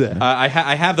Lakes. I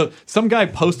have some guy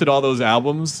posted all those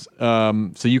albums,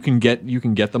 so you can get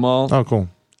them all. Oh, cool.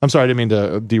 I'm sorry, I didn't mean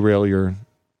to derail your...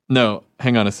 No,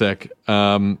 hang on a sec.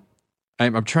 I'm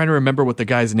trying to remember what the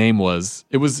guy's name was.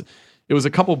 It was a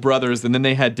couple brothers, and then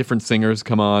they had different singers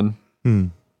come on.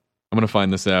 I'm going to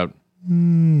find this out.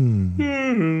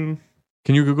 Can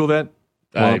you Google that?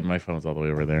 My phone's all the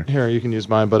way over there. Here, you can use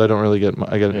mine, but I don't really get...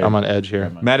 I'm on edge here.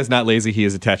 Matt is not lazy. He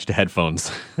is attached to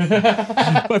headphones.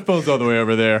 My phone's all the way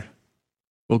over there.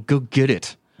 Well, go get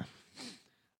it.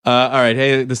 All right.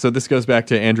 Hey, so this goes back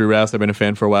to Andrew Rouse. I've been a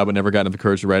fan for a while, but never gotten the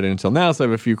courage to write it until now. So I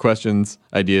have a few questions,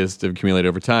 ideas to accumulate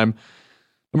over time.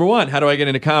 Number one, how do I get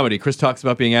into comedy? Chris talks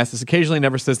about being asked this occasionally,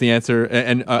 never says the answer,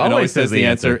 and always says the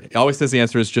answer. Always says the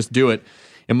answer is just do it.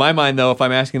 In my mind, though, if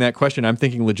I'm asking that question, I'm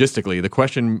thinking logistically. The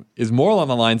question is more along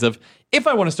the lines of, if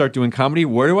I want to start doing comedy,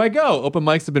 where do I go? Open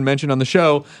mics have been mentioned on the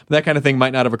show, but that kind of thing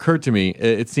might not have occurred to me.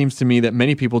 It seems to me that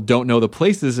many people don't know the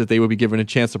places that they would be given a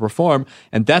chance to perform,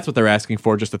 and that's what they're asking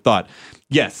for, just a thought.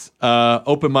 Yes,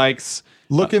 open mics.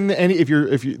 Look in if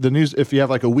you have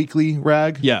like a weekly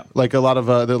rag, Yeah. like a lot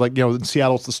of they're like in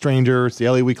Seattle it's The Stranger, it's the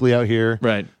LA Weekly out here,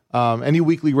 Right. Any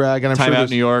weekly rag, and I'm Time sure Out there's-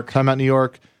 New York. Time Out New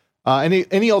York.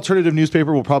 Any alternative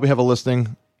newspaper will probably have a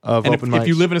listing of And open mics. if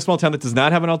you live in a small town that does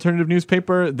not have an alternative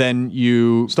newspaper, then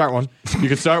you Start one. You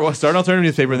can start an alternative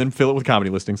newspaper and then fill it with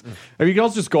comedy listings. Or you can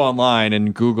also just go online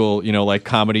and Google, like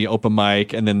comedy open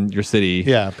mic and then your city.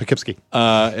 Yeah, Poughkeepsie.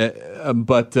 And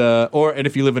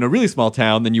if you live in a really small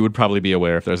town, then you would probably be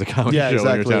aware if there's a comedy Yeah, show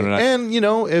exactly. in your town or not.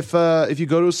 And if you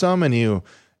go to some and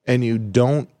you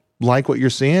don't like what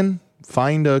you're seeing,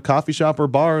 find a coffee shop or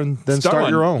bar and then start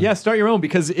one. your own. Yeah, start your own,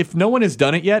 because if no one has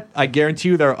done it yet, I guarantee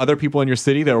you there are other people in your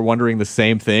city that are wondering the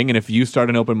same thing. And if you start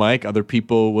an open mic, other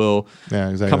people will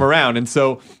come around. And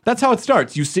so that's how it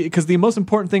starts. You see, because the most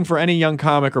important thing for any young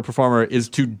comic or performer is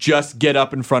to just get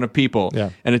up in front of people. Yeah.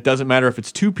 And it doesn't matter if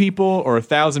it's 2 people or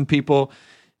 1,000 people.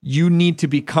 You need to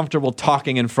be comfortable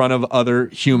talking in front of other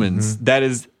humans.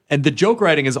 Mm-hmm. And the joke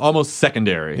writing is almost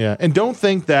secondary. Yeah, and don't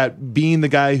think that being the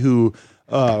guy who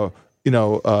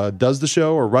does the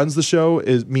show or runs the show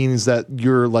means that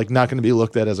you're like not going to be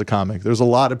looked at as a comic. There's a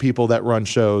lot of people that run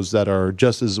shows that are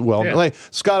just as well. Yeah. Like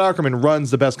Scott Ackerman runs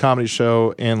the best comedy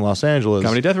show in Los Angeles.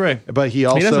 Comedy Death Ray. But he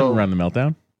also doesn't run the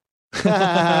Meltdown.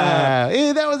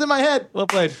 that was in my head. Well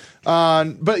played.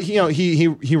 But he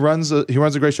runs a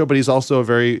great show, but he's also a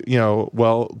very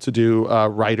well-to-do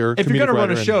writer. If you're going to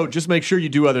run a comedic show, just make sure you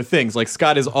do other things. Like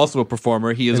Scott is also a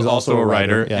performer. He is He's also a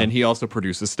writer, yeah. and he also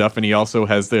produces stuff, and he also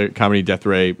has the Comedy Death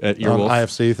Ray at Earwolf.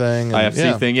 IFC thing.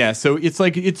 IFC thing, yeah. So it's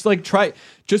like try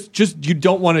just you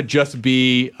don't want to just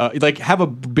be have a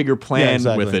bigger plan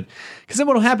with it, because then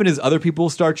what'll happen is other people will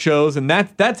start shows, and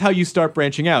that's how you start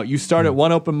branching out. You start at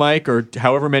one open mic or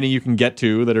however many you can get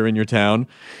to that are in your town.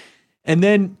 And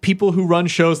then people who run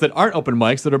shows that aren't open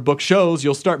mics, that are booked shows,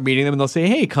 you'll start meeting them and they'll say,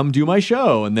 hey, come do my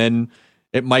show. And then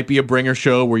it might be a bringer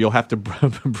show where you'll have to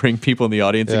bring people in the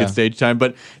audience to get stage time.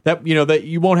 But that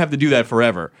you won't have to do that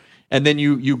forever. And then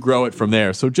you grow it from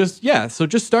there. So just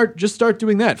start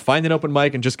doing that. Find an open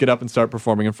mic and just get up and start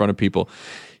performing in front of people.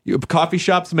 Coffee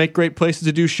shops make great places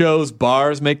to do shows.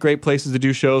 Bars make great places to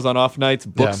do shows on off nights.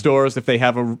 Bookstores, if they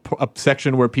have a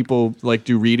section where people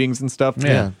do readings and stuff.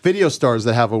 Yeah. Video stores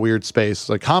that have a weird space,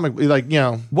 like comic,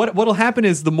 What'll happen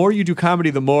is the more you do comedy,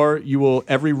 the more you will.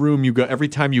 Every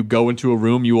time you go into a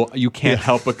room, you can't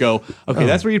help but go, okay,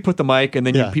 that's where you'd put the mic, and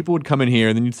then people would come in here,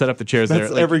 and then you'd set up the chairs That's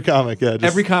there. every comic,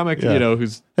 Every comic,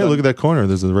 who's hey, look at that corner.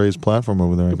 There's a raised platform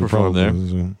over there. I can perform there.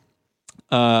 probably-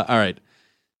 all right.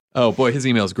 Oh boy, his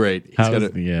email's great. He's got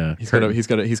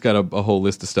a whole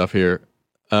list of stuff here.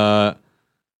 The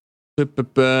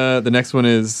next one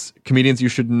is Comedians You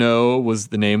Should Know was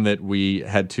the name that we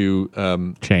had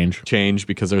to change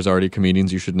because there's already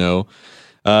Comedians You Should Know.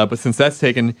 But since that's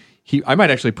taken, I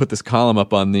might actually put this column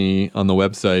up on the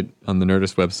website, on the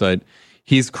Nerdist website.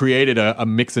 He's created a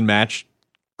mix and match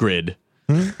grid.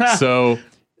 So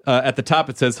at the top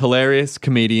it says hilarious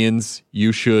comedians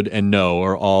you should and know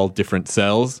are all different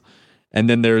cells. And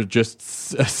then there's just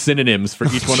synonyms for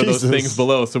each one of those things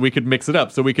below, so we could mix it up.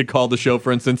 So we could call the show,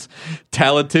 for instance,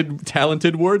 talented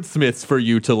wordsmiths for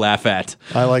you to laugh at.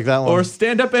 I like that one. Or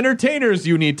stand-up entertainers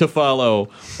you need to follow.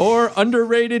 Or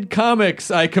underrated comics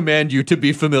I command you to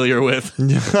be familiar with.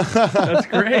 That's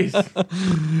great.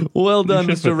 Well done,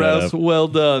 should Mr. put that Rouse. up. Well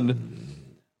done.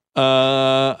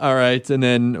 All right, and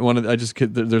then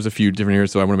there's a few different here,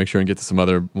 so I want to make sure and get to some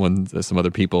other ones, some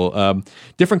other people.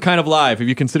 Different kind of live. If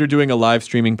you consider doing a live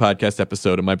streaming podcast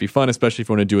episode, it might be fun, especially if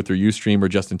you want to do it through Ustream or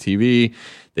Justin TV.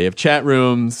 They have chat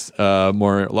rooms,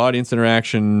 more audience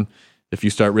interaction. If you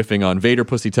start riffing on Vader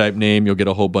pussy type name, you'll get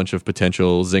a whole bunch of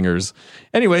potential zingers.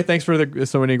 Anyway, thanks for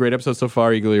so many great episodes so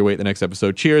far. Eagerly await the next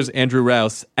episode. Cheers, Andrew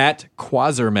Rouse at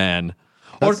Quasarman.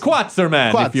 Or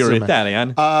Quatzerman, if you're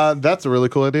Italian. That's a really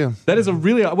cool idea. That is a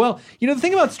really the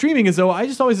thing about streaming is though I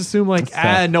just always assume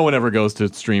no one ever goes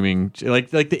to streaming. Like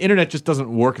the internet just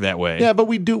doesn't work that way. Yeah, but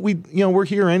we're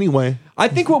here anyway. I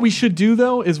think what we should do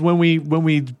though is when we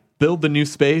build the new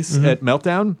space at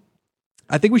Meltdown,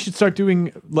 I think we should start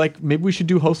doing maybe we should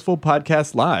do Hostful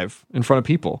podcasts live in front of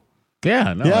people.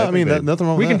 Yeah, no. Yeah, I mean, nothing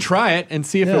wrong with We that. can try it and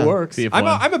see if it works.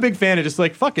 I'm a big fan of just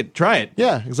fuck it, try it.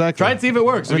 Yeah, exactly. Try it, see if it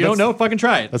works. If you don't know, fucking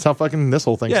try it. That's how fucking this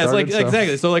whole thing started.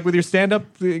 Exactly. So with your stand-up,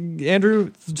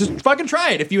 Andrew, just fucking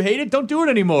try it. If you hate it, don't do it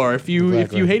anymore. If you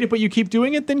hate it but you keep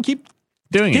doing it, then keep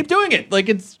doing it.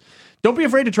 Don't be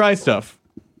afraid to try stuff.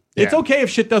 Yeah. It's okay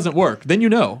if shit doesn't work. Then you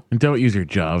know. And don't use your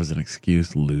job as an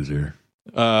excuse, loser.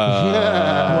 What?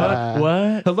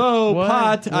 Hello, What?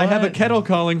 Pot. I have a kettle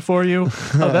calling for you.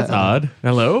 Oh, that's odd.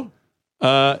 Hello?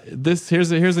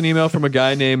 Here's an email from a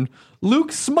guy named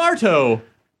Luke Smarto.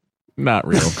 Not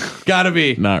real. Gotta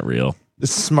be. Not real.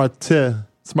 Smart.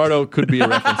 Smarto could be a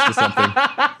reference to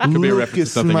something. Could be a reference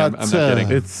to something. I'm not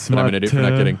kidding. It's But I'm an idiot for not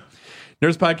smart. kidding.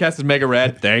 Nerds Podcast is mega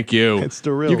rad. Thank you. It's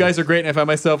the real. You guys are great, and I find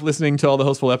myself listening to all the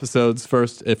hostful episodes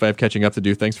first if I have catching up to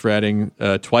do. Thanks for adding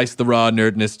twice the raw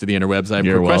nerdness to the interwebs. I have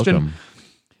You're a question.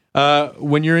 welcome.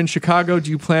 When you're in Chicago, do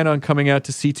you plan on coming out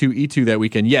to C2E2 that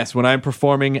weekend? Yes, when I'm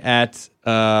performing at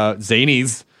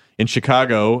Zanies in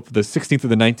Chicago, the 16th or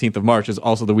the 19th of March is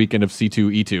also the weekend of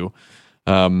C2E2,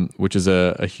 which is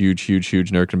a huge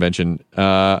nerd convention.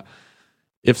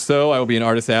 If so, I will be in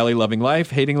Artist Alley loving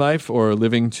life, hating life, or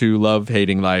living to love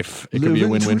hating life. It could be a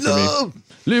win-win for me.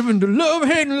 Living to love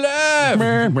hating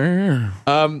life.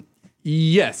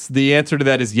 Yes, the answer to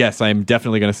that is yes. I am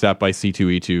definitely going to stop by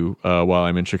C2E2 while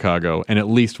I'm in Chicago and at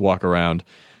least walk around.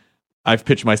 I've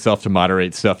pitched myself to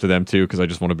moderate stuff to them too because I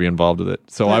just want to be involved with it.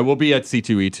 So I will be at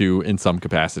C2E2 in some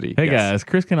capacity. Hey, yes. guys.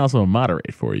 Chris can also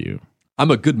moderate for you. I'm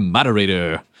a good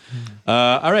moderator.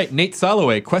 All right, Nate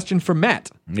Soloway, question for Matt.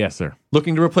 Yes, sir.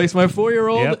 Looking to replace my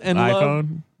 4-year-old Yep, and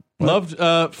iPhone.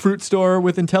 loved Fruit Store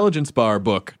with Intelligence Bar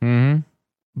book. Mm-hmm.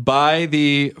 Buy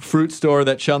the Fruit Store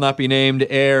that shall not be named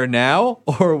Air now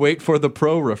or wait for the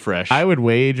Pro refresh? I would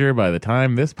wager by the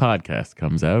time this podcast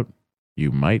comes out,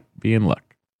 you might be in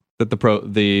luck. That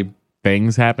the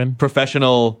Things happen.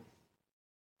 professional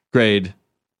grade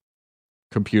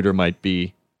computer might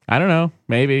be. I don't know.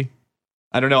 Maybe.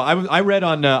 I don't know. I read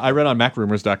on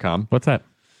MacRumors.com. What's that?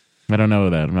 I don't know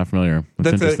that. I'm not familiar.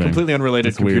 That's a interesting. completely unrelated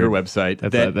That's computer weird. website.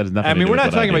 That has nothing I to mean, do we're with not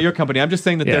what I talking about do. your company. I'm just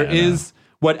saying that Yeah, there I know. is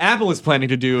what Apple is planning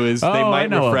to do is Oh, they I might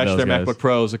know of refresh those their guys. MacBook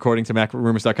Pros according to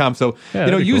MacRumors.com. So Yeah, you know,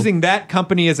 that'd be cool. using that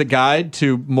company as a guide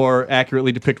to more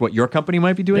accurately depict what your company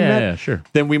might be doing, Matt, Yeah, sure.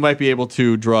 then we might be able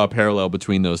to draw a parallel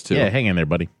between those two. Yeah, hang in there,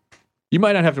 buddy. You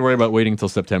might not have to worry about waiting until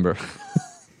September.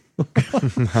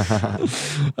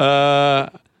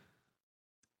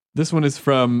 This one is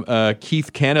from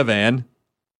Keith Canavan.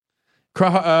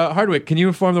 Hardwick, can you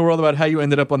inform the world about how you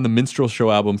ended up on the Minstrel Show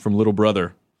album from Little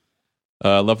Brother?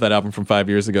 Love that album from 5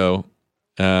 years ago.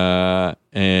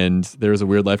 And there is a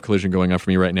weird life collision going on for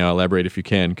me right now. Elaborate if you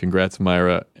can. Congrats,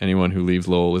 Myra. Anyone who leaves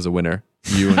Lowell is a winner.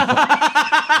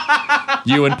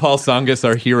 You and Paul Songus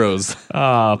are heroes.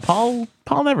 Paul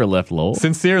never left Lowell.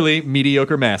 Sincerely,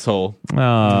 mediocre masshole.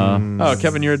 Oh,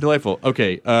 Kevin, you're delightful.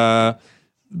 Okay.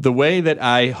 The way that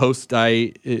I host,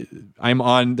 I'm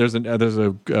on. There's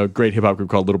a great hip hop group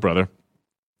called Little Brother,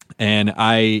 and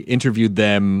I interviewed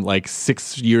them like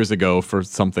 6 years ago for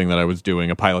something that I was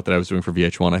doing, a pilot that I was doing for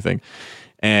VH1, I think.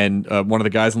 And one of the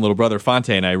guys in Little Brother, Fonte,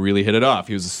 and I really hit it off.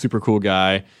 He was a super cool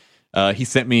guy. He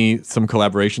sent me some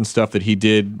collaboration stuff that he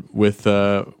did with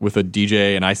a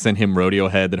DJ, and I sent him Rodeo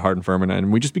Head that Hard Furman,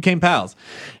 and we just became pals.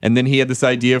 And then he had this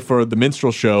idea for the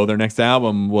Minstrel Show. Their next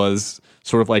album was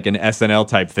sort of like an SNL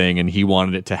type thing, and he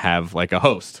wanted it to have like a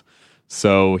host.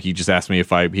 So he just asked me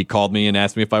he called me and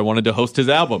asked me if I wanted to host his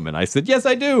album, and I said yes,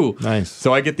 I do. Nice.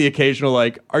 So I get the occasional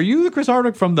like, "Are you the Chris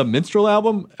Hardwick from the Minstrel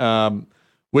album?"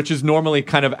 Which is normally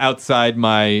kind of outside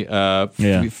my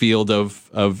field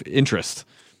of interest.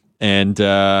 And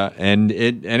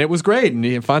it was great,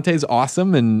 and Fonte's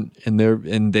awesome, and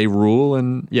they rule,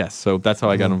 and yes, so that's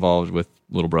how I got involved with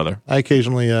Little Brother. I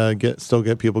occasionally still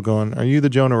get people going, "Are you the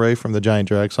Jonah Ray from the Giant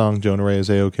Drag song? Jonah Ray is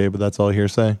A-OK, but that's all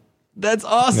hearsay." That's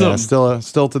awesome. Yeah,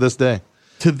 still to this day.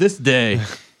 To this day.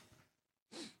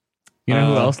 You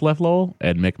know who else left Lowell?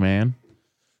 Ed McMahon.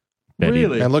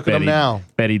 Really? And look at him now.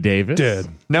 Betty Davis. Dead.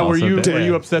 Now, were Also you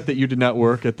dead. upset that you did not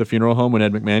work at the funeral home when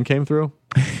Ed McMahon came through?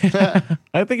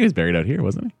 I think he was buried out here,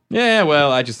 wasn't he? Yeah,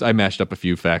 well, I mashed up a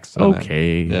few facts. On that.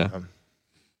 Okay. Yeah.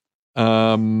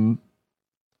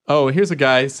 Here's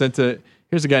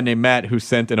a guy named Matt who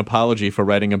sent an apology for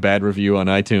writing a bad review on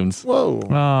iTunes. Whoa.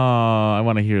 Oh, I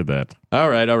want to hear that. All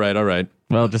right.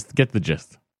 Well, just get the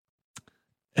gist.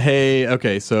 Hey,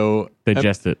 okay, so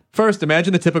Digest it. first,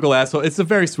 imagine the typical asshole. It's a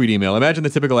very sweet email. Imagine the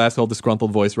typical asshole,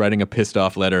 disgruntled voice writing a pissed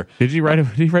off letter. Did you write?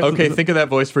 Okay, think of that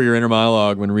voice for your inner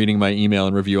monologue when reading my email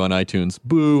and review on iTunes.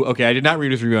 Boo. Okay, I did not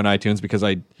read his review on iTunes because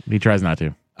He tries not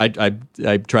to. I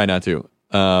try not to.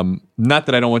 Not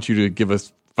that I don't want you to give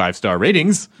us 5-star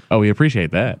ratings, Oh, we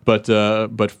appreciate that. but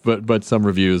some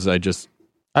reviews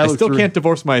I looked still through- can't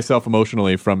divorce myself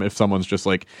emotionally from if someone's just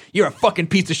like, "You're a fucking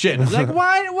piece of shit." It's like,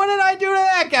 why? What did I do to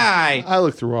that guy? I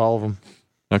looked through all of them.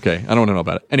 Okay, I don't want to know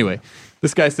about it. Anyway,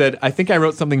 this guy said, "I think I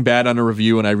wrote something bad on a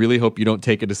review, and I really hope you don't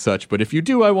take it as such. But if you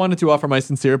do, I wanted to offer my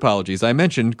sincere apologies. I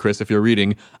mentioned, Chris, if you're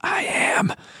reading, I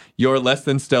am your less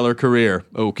than stellar career.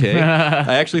 Okay,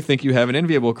 I actually think you have an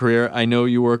enviable career. I know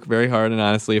you work very hard, and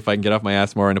honestly, if I can get off my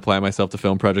ass more and apply myself to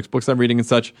film projects, books I'm reading, and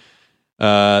such."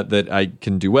 That I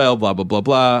can do well, blah, blah, blah,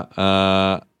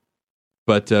 blah.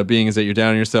 But being as that you're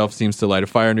down on yourself seems to light a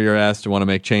fire under your ass to want to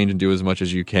make change and do as much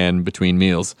as you can between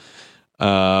meals.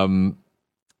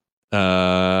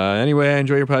 Anyway, I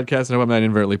enjoy your podcast and I hope I'm not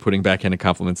inadvertently putting backhanded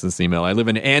compliments in this email. I live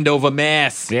in Andover,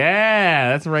 Mass. Yeah,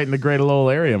 that's right in the Greater Lowell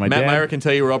area. My Matt dad. Meyer can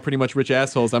tell you we're all pretty much rich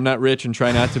assholes. I'm not rich and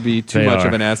try not to be too much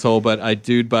of an asshole, but I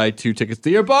do buy 2 tickets to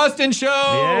your Boston show.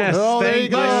 Yes, Oh, there you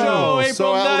thank go. show, April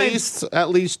So 9th. at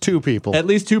least 2 people. At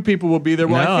least 2 people will be there.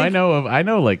 Well, I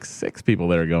know like 6 people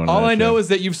that are going. all to that I know show. is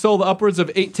that you've sold upwards of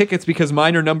 8 tickets because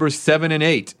mine are numbers 7 and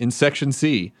 8 in Section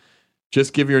C.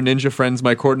 Just give your ninja friends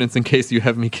my coordinates in case you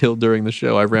have me killed during the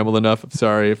show. I've rambled enough. I'm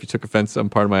sorry if you took offense to some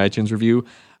part of my iTunes review.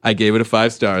 I gave it a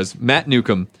 5 stars. Matt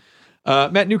Newcomb.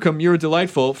 Matt Newcomb, you're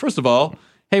delightful. First of all,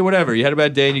 hey, whatever. You had a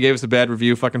bad day and you gave us a bad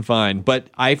review. Fucking fine. But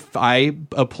I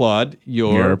applaud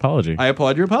Your apology. I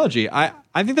applaud your apology. I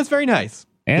think that's very nice.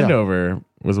 Andover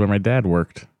was where my dad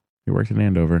worked. He worked in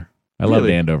Andover. I loved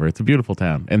Really? Andover. It's a beautiful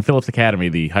town. And Phillips Academy,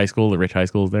 the high school, the rich high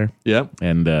school is there. Yeah.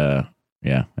 And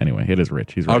yeah, anyway, it is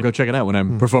rich. He's right. I'll go check it out when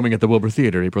I'm performing at the Wilbur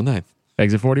Theater April 9th.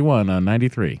 Exit 41 on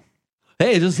 93.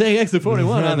 Hey, just saying exit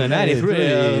 41 on the 93.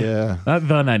 Yeah. Not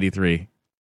the 93.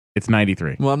 It's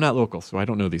 93. Well, I'm not local, so I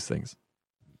don't know these things.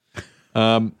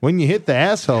 When you hit the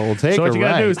asshole, take So a what you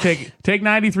got to do right. is take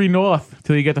 93 north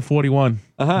till you get to 41.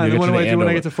 Uh-huh. You And get what to do I the do when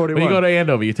I Andover. get to 41? When you go to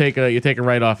Andover, you take a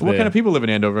right off What there. kind of people live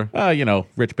in Andover?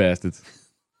 Rich bastards.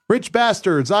 Rich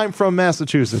bastards. I'm from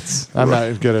Massachusetts. I'm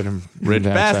not good at him. Rich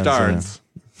bastards.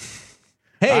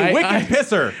 Hey, wicked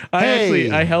pisser.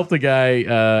 I helped a guy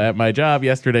at my job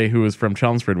yesterday who was from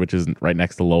Chelmsford, which is right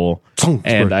next to Lowell, Chelmsford.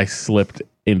 and I slipped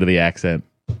into the accent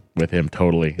with him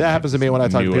totally. That happens to me when I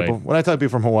talk to Knew people. When I talk to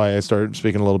people from Hawaii, I start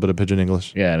speaking a little bit of pidgin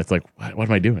English. Yeah, and it's like, what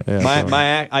am I doing?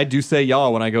 Yeah, I do say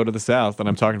y'all when I go to the South, and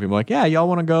I'm talking to people like, yeah, y'all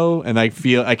want to go, and I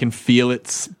can feel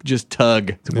it just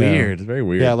tug. It's weird. It's very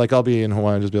weird. Yeah, like I'll be in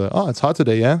Hawaii and just be like, oh, it's hot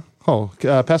today, yeah? Oh,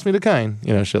 pass me the kind.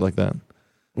 You know, shit like that.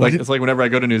 Like it's like whenever I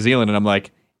go to New Zealand, and I'm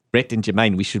like, Rick, didn't you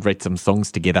mind? We should write some songs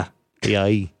together. Yeah.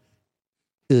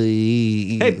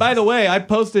 Hey, by the way, I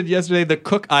posted yesterday the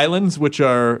Cook Islands, which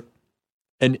are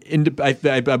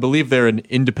I believe they're an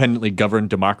independently governed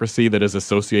democracy that is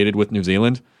associated with New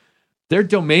Zealand. Their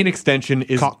domain extension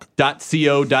is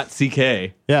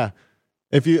 .co.ck. Yeah.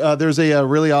 If you there's a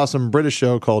really awesome British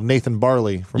show called Nathan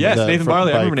Barley. Yes, Nathan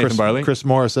Barley. I remember Nathan Barley. Chris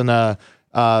Morrison.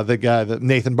 The guy,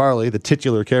 Nathan Barley, the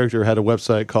titular character, had a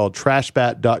website called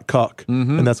trashbat.cock.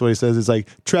 And that's what he says. It's like,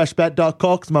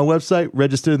 trashbat.cock is my website,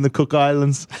 registered in the Cook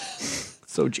Islands.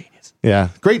 So genius. Yeah.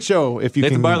 Great show. If you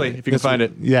Nathan can, Barley, if you can find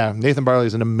it. Yeah. Nathan Barley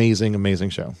is an amazing,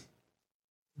 amazing show.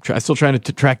 I'm still trying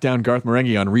to track down Garth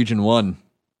Marenghi on Region 1.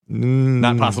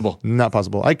 Not possible. Not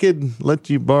possible. I could let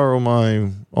you borrow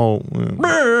my...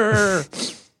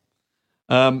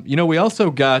 We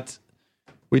also got...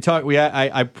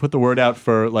 I put the word out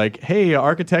for like, hey,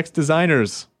 architects,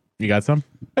 designers. You got some?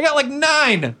 I got like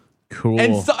 9. Cool.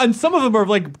 And some of them are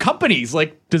like companies.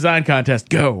 Like, Design contest,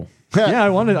 go. yeah, I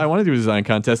want to do a design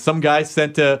contest. Some guy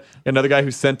sent another guy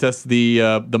who sent us the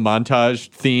montage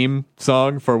theme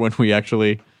song for when we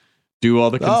actually do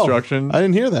all the construction. I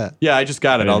didn't hear that. Yeah, I just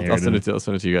got it. I didn't I'll hear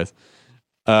send it to you guys.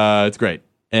 It's great.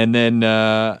 And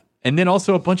then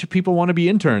also a bunch of people want to be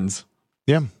interns.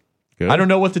 Yeah. Good. I don't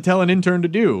know what to tell an intern to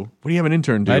do. What do you have an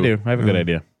intern do? I do. I have a good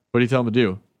idea. What do you tell them to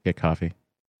do? Get coffee.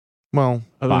 Well,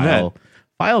 Other than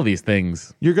File these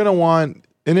things. you're going to want...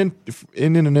 in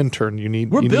an intern, you need...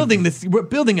 We're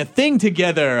building a thing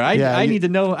together. I need to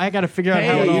know. I got to figure out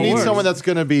how it all you need works. someone that's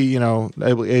going to be,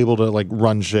 able to like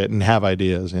run shit and have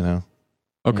ideas,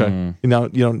 Okay. You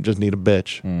don't just need a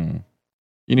bitch.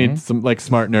 You need some like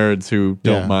smart nerds who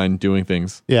don't Yeah. mind doing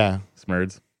things. Yeah.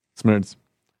 Smurds. Smarts.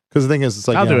 Because the thing is, it's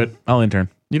like... I'll do it. I'll intern.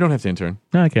 You don't have to intern.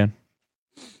 No, I can.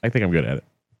 I think I'm good at it.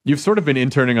 You've sort of been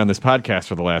interning on this podcast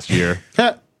for the last year.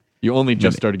 You only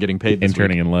just started getting paid this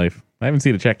Interning week. in life. I haven't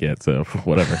seen a check yet, so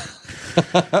whatever.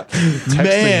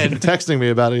 texting me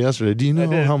about it yesterday. Do you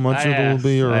know how much it will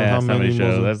be or I how asked many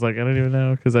shows. I was was like, I don't even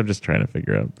know because I'm just trying to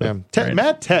figure out the rent,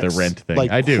 Matt texts the rent thing.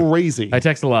 like I do. crazy. I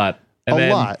text a lot. And A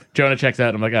then lot. Jonah checks out.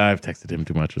 And I'm like, I've texted him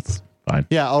too much. It's fine.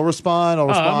 Yeah, I'll respond. Oh,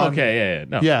 I'm okay. Yeah.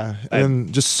 No. Yeah,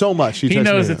 and just so much. He texts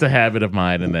knows me. it's a habit of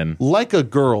mine. And then, like a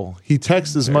girl. He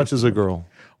texts as much as a girl.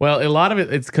 well, a lot of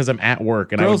it's because I'm at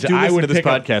work. And Girls do I listen would to this pick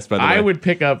up- podcast, by the way. I would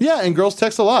pick up. Yeah, and girls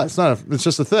text a lot. It's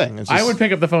just a thing. It's just, I would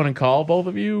pick up the phone and call both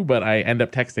of you, but I end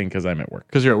up texting because I'm at work.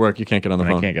 Because you're at work, you can't get on the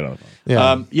And phone. I can't get on the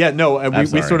phone. Yeah. We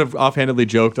sorry. sort of offhandedly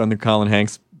joked on the Colin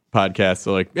Hanks podcast.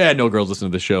 So like, yeah, no girls listen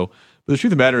to this show. The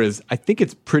truth of the matter is, I think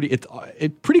it's pretty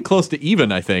close to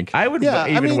even. I think. I would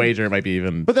wager it might be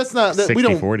even. But that's not. 60, We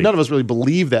don't. 40. None of us really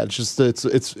believe that. It's just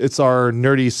it's our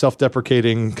nerdy,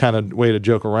 self-deprecating kind of way to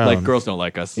joke around. Like girls don't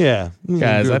like us. Yeah,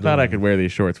 Guys, I thought I could wear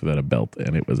these shorts without a belt,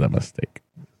 and it was a mistake.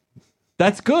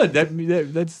 That's good.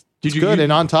 That's. Did you good you-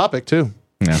 and on topic too.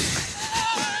 No.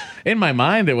 In my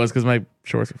mind, it was because my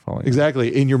shorts were falling.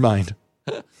 Exactly in your mind.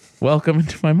 Welcome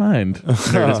into my mind,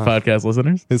 Nerdist podcast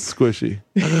listeners. It's squishy.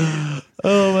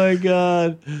 Oh my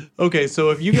god. Okay, so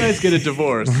if you guys get a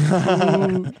divorce,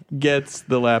 who gets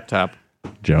the laptop?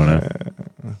 Jonah.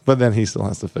 But then he still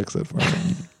has to fix it for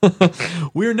me.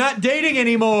 We're not dating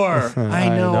anymore. I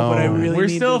know, but I really We're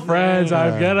need still to- friends.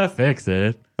 I'm gonna fix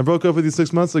it. I broke up with you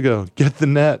 6 months ago. Get the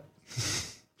net.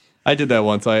 I did that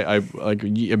once. I like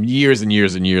years and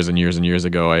years and years and years and years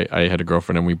ago. I had a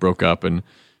girlfriend and we broke up, and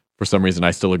for some reason I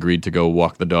still agreed to go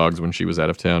walk the dogs when she was out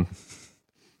of town.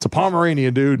 It's a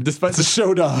Pomeranian, dude. Despite it's a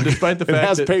show dog. despite the it fact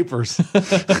has that- papers.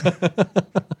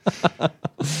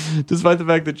 Despite the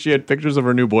fact that she had pictures of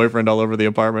her new boyfriend all over the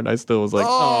apartment, I still was like,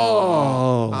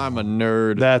 Oh. I'm a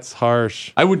nerd. That's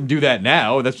harsh. I wouldn't do that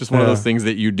now. That's just one of Yeah. those things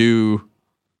that you do.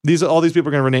 All these people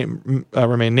are going to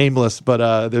remain nameless,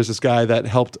 but there's this guy that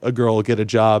helped a girl get a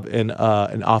job in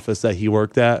an office that he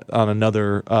worked at on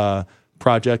another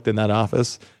project in that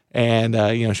office. And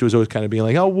she was always kind of being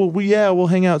like, "Oh, well, we'll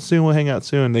hang out soon. We'll hang out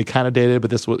soon." They kind of dated, but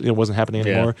this wasn't happening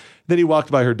anymore. Then he walked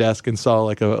by her desk and saw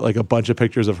like a bunch of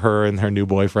pictures of her and her new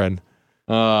boyfriend.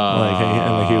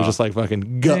 And he was just like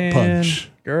fucking gut punch.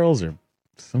 Girls are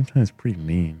sometimes pretty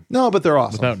mean No, but they're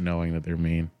awesome. without knowing that they're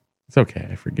mean. It's okay.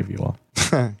 I forgive you all.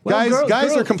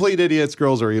 Guys are complete idiots.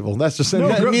 Girls are evil. That's just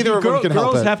neither of them can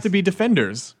help Girls it. have to be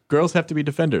defenders. Girls have to be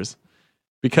defenders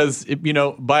because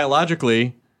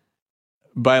biologically,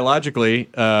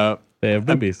 They have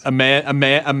boobies. a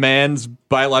man's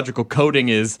biological coding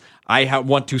is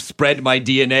want to spread my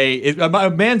DNA.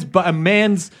 A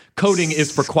man's coding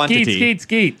is for quantity.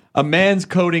 Skeet. A man's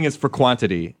coding is for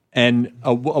quantity, and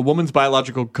a woman's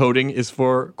biological coding is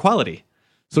for quality.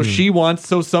 So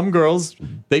some girls,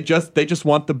 they just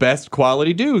want the best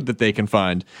quality dude that they can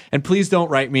find. And please don't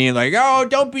write me like, oh,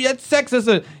 don't be that's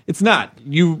sexist. It's not.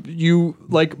 You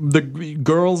like the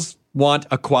girls want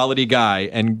a quality guy,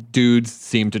 and dudes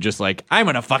seem to just like, I'm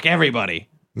gonna fuck everybody.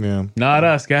 Yeah, Not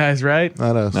us, guys, right?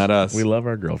 not us. Not us. We love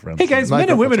our girlfriends. Hey guys, My men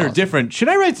and women are girlfriend's awesome. different. Should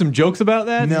I write some jokes about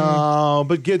that? No,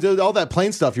 but all that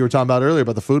plane stuff you were talking about earlier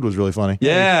about the food was really funny.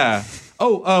 Yeah.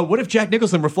 Oh, what if Jack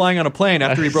Nicholson were flying on a plane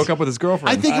after he broke up with his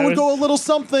girlfriend? I think it would go a little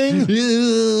something.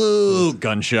 Ooh,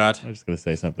 gunshot. I was just going to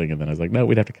say something, and then I was like, no,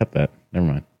 we'd have to cut that. Never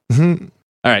mind.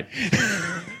 All right.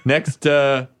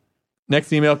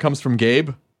 Next email comes from Gabe.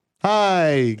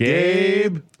 Hi,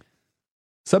 Gabe.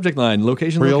 Subject line,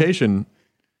 location.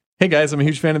 Hey guys, I'm a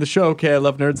huge fan of the show. Okay, I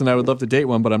love nerds and I would love to date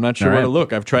one, but I'm not sure All where right. to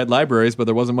look. I've tried libraries, but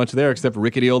there wasn't much there except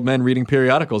rickety old men reading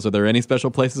periodicals. Are there any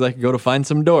special places I could go to find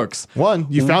some dorks? One,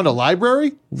 you found a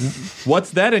library?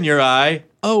 What's that in your eye?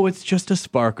 Oh, it's just a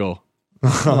sparkle.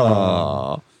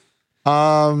 Aw.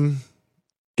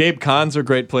 Gabe, cons are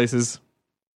great places.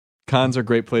 Cons are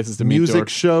great places to meet Music dorks.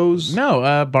 shows,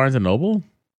 No, Barnes & Noble.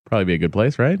 Probably be a good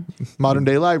place, right? modern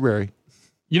day library.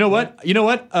 You know what?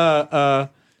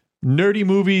 Nerdy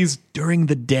movies during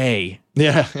the day.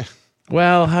 Yeah.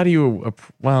 Well, how do you...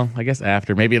 well, I guess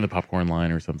after. Maybe in the popcorn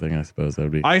line or something, I suppose that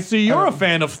would be... I see you're a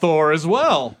fan of Thor as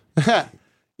well.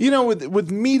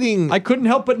 With meeting, I couldn't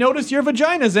help but notice your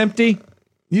vagina's empty.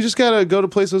 you just gotta go to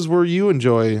places where you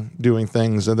enjoy doing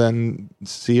things, and then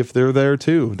see if they're there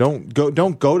too. Don't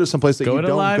go to some place that go you to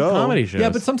don't live go. comedy shows. Yeah,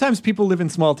 but sometimes people live in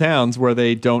small towns where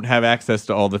they don't have access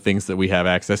to all the things that we have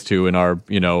access to in our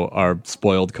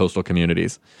spoiled coastal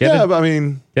communities. Yeah, but I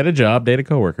mean, Get a job, date a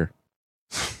coworker.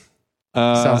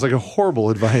 sounds like a horrible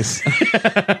advice.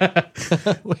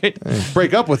 Wait,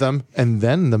 Break up with them, and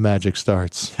then the magic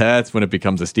starts. that's when it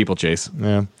becomes a steeplechase.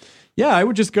 Yeah. Yeah, I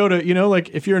would just go to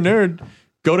if you're a nerd,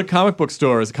 go to comic book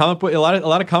stores. A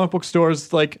lot of comic book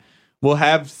stores will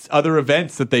have other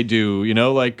events that they do.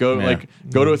 Go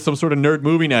to some sort of nerd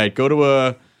movie night. Go to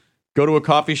a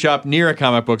coffee shop near a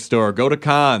comic book store. Go to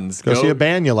cons. Go see a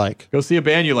band you like. Go see a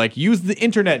band you like. Use the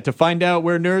internet to find out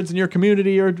where nerds in your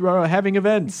community are having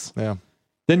events. Yeah.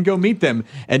 Then go meet them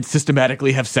and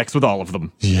systematically have sex with all of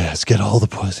them. Yes, get all the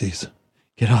pussies.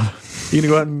 Get all. You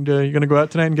gonna go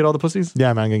out tonight and get all the pussies?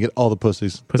 Yeah, man, I'm gonna get all the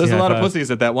pussies. Pussy There's a high lot of five. pussies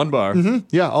at that one bar.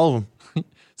 Yeah, all of them.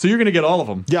 So you're gonna get all of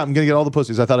them. Yeah, I'm gonna get all the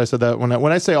pussies. I thought I said that when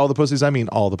I say all the pussies, I mean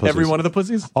all the pussies. Every one of the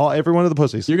pussies. Every one of the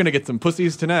pussies. You're gonna get some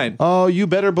pussies tonight Oh, you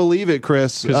better believe it,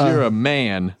 Chris. because you're a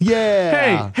man.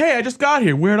 Yeah. Hey, I just got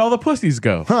here. Where'd all the pussies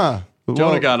go? Huh.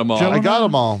 Jonah got them all. I got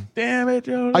them all. Damn it,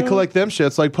 Jonah. I collect them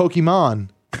shits like Pokemon.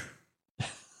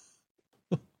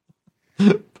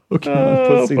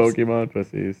 Pokemon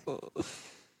pussies.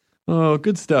 Oh,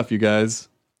 good stuff, you guys.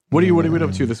 What are you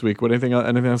up to this week? Anything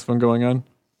else fun going on?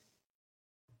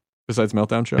 Besides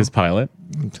Meltdown Show? His pilot.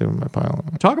 To my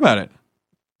pilot. Talk about it.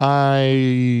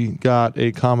 I got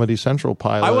a Comedy Central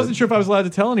pilot. I wasn't sure if I was allowed to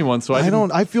tell anyone, so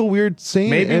I feel weird saying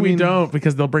Maybe it. we don't,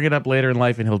 because they'll bring it up later in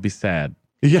life and he'll be sad.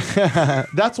 Yeah,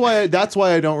 that's why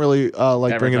I don't really like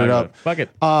Never bringing talk it about up. Fuck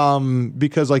it.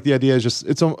 Because like the idea is just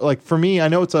it's like for me, I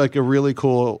know it's like a really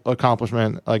cool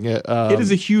accomplishment. Like it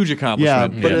is a huge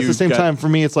accomplishment. Yeah, but at the same time, for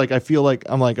me, it's like I feel like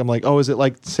I'm like, oh, is it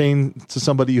like saying to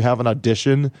somebody you have an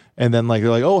audition and then like they're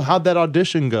like, oh, how'd that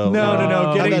audition go? No.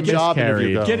 How'd Getting that job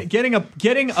interview go?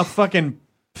 Getting a fucking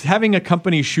having a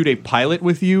company shoot a pilot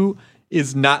with you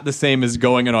is not the same as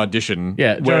going an audition.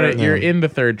 Yeah, Jonah, you're in the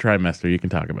third trimester. You can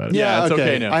talk about it. Yeah, it's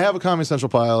okay now. I have a Comedy Central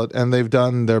pilot, and they've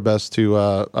done their best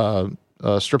to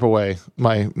strip away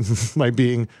my my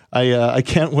being. I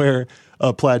can't wear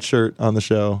a plaid shirt on the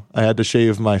show. I had to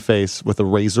shave my face with a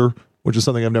razor, which is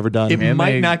something I've never done. It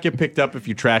might not get picked up if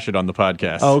you trash it on the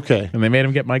podcast. Oh, okay. And they made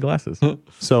him get my glasses.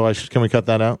 So can we cut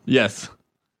that out? Yes.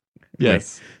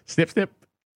 Yes. Snip, snip.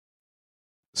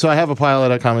 So I have a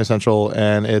pilot at Comedy Central,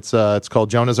 and it's called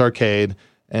Jonah's Arcade,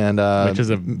 and Which is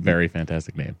a very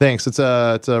fantastic name. thanks. It's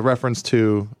a reference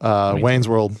to Wayne's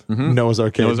World, Noah's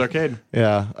Arcade. Noah's Arcade.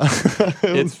 Yeah.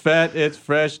 It's fat, it's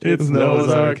fresh, it's Noah's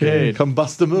Arcade. Come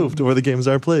bust a move to where the games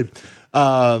are played.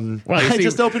 I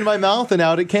just opened my mouth and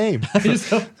out it came. You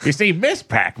see, Miss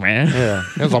Pac-Man. Yeah,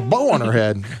 there's a bow on her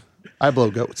head. I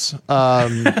blow goats.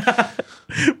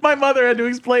 My mother had to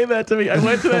explain that to me. I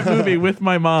went to that movie with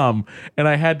my mom, and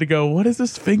I had to go, what is a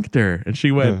sphincter? And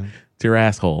she went, it's your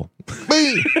asshole.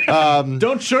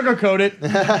 Don't sugarcoat it.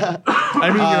 I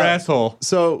mean your asshole.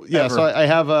 So yeah, Ever. so I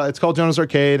have it's called Jonah's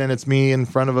Arcade, and it's me in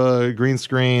front of a green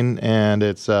screen, and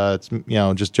it's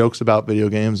just jokes about video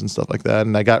games and stuff like that.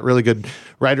 And I got really good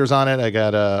writers on it. I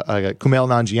got Kumail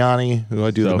Nanjiani, who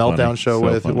I do the Meltdown show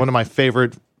with. Funny. One of my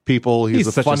favorite people. He's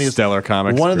the such funniest, a stellar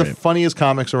comic. One of the funniest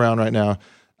comics around right now.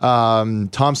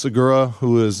 Tom Segura,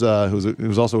 who's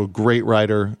also a great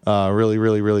writer, really,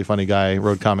 really, really funny guy,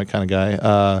 road comic kind of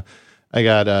guy. I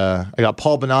got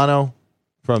Paul Bonanno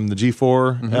from the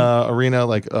G4 arena,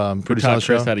 producing on the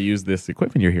show. Chris how to use this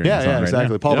equipment you're hearing. Yeah,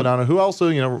 exactly. Paul Bonanno, who also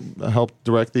helped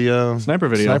direct the Sniper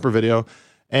video.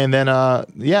 And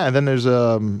then there's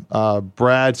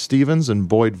Brad Stevens and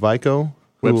Boyd Vico.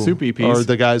 Web Soup EPs. Are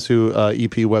the guys who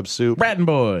EP Web Soup. Brat and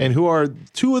Boyd. And who are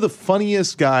two of the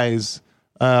funniest guys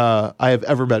I have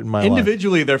ever met in my life.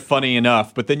 Individually, they're funny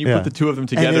enough, but then you put the two of them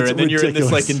together, and then you're in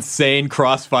this insane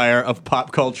crossfire of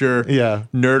pop culture,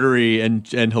 nerdery,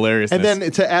 and hilariousness. And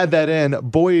then to add that in,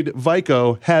 Boyd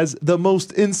Vico has the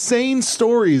most insane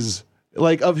stories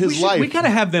of his life. We gotta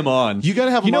have them on. You gotta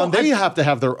have them on. They have to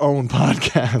have their own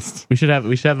podcast. We should have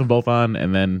them both on,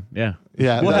 and then they're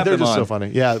have just them on. so funny.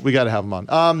 Yeah, we gotta have them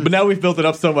on. But now we've built it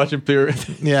up so much in theory.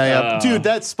 Dude,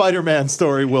 that Spider-Man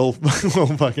story will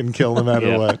fucking kill no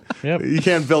matter what. Yep. You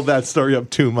can't build that story up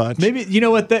too much. Maybe you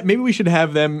know what? Maybe we should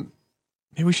have them.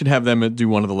 Maybe we should have them do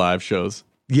one of the live shows.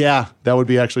 Yeah, that would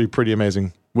be actually pretty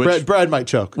amazing. Brad might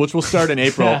choke. Which will start in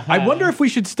April. I wonder if we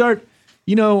should start.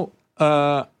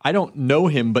 I don't know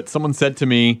him, but someone said to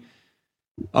me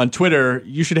on Twitter,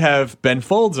 you should have Ben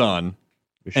Folds on.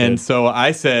 And so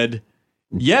I said,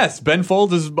 yes, Ben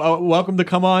Folds is welcome to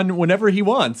come on whenever he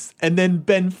wants. And then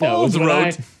Ben Folds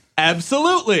wrote,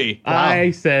 absolutely. Wow.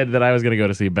 I said that I was going to go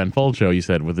to see a Ben Folds show. You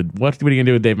said, what are you going to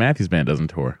do with Dave Matthews Band doesn't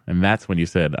tour? And that's when you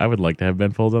said, I would like to have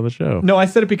Ben Folds on the show. No, I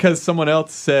said it because someone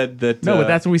else said that. No, but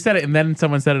that's when we said it. And then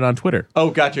someone said it on Twitter.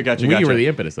 Oh, gotcha. We were the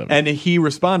impetus of it. And he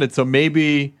responded. So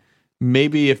maybe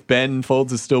if Ben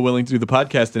Folds is still willing to do the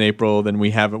podcast in April, then we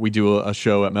do a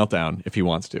show at Meltdown if he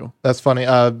wants to. That's funny.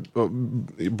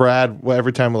 Brad,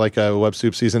 every time a Web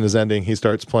Soup season is ending, he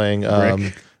starts playing.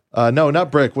 No,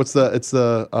 not Brick. It's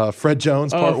the Fred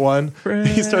Jones Part 1.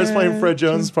 He starts playing Fred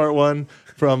Jones Part 1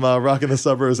 from Rockin' the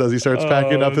Suburbs as he starts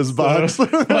packing up his box.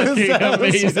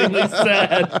 Amazingly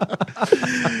sad.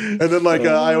 And then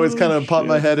I always kind of pop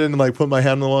my head in and put my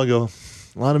hand on the wall and go,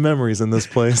 a lot of memories in this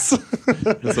place.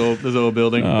 this old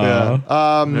building.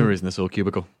 Yeah. Memories in this old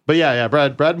cubicle. But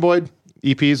Brad and Boyd,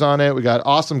 EPs on it. We got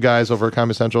awesome guys over at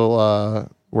Comedy Central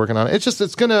working on it.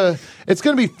 It's gonna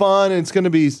be fun, and it's gonna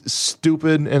be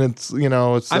stupid, and it's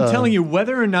I'm telling you,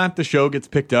 whether or not the show gets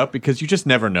picked up, because you just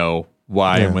never know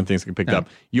why and when things get picked up.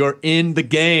 You're in the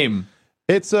game.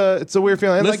 It's a weird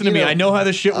feeling. Listen to me. I know how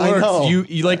this shit works.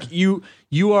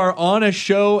 You are on a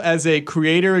show as a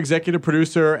creator, executive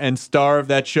producer, and star of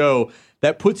that show.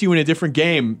 that puts you in a different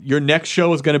game. Your next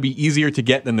show is going to be easier to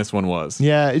get than this one was.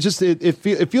 Yeah,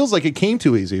 it feels like it came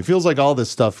too easy. It feels like all this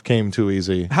stuff came too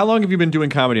easy. How long have you been doing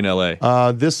comedy in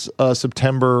LA? This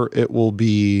September it will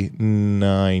be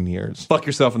 9 years. Fuck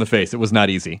yourself in the face. It was not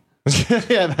easy.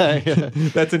 Yeah.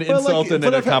 That's an insult and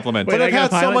then a compliment. But I've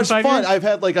had so much fun. years?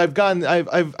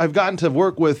 I've gotten to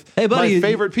work with my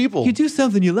favorite people. You do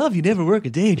something you love. You never work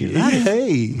a day in your life.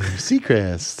 Hey,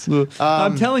 Seacrest.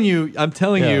 I'm telling you.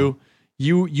 Yeah.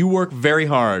 You work very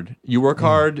hard. You work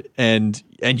hard and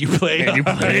you play hard. You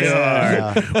play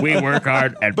hard. We work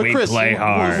hard and But we Chris, play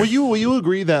hard. will you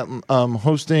agree that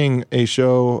hosting a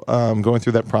show, going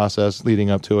through that process leading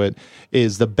up to it,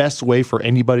 is the best way for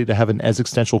anybody to have an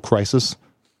existential crisis?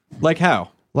 Like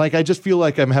how? Like, I just feel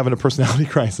like I'm having a personality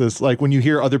crisis. Like when you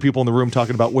hear other people in the room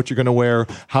talking about what you're going to wear,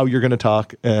 how you're going to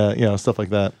talk, stuff like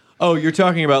that. Oh, you're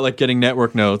talking about like getting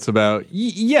network notes about.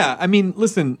 Yeah, I mean,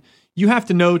 listen, you have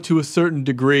to know to a certain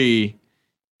degree.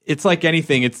 It's like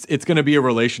anything. It's going to be a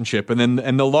relationship,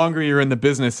 and the longer you're in the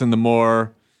business, and the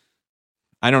more.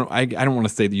 I don't want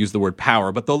to use the word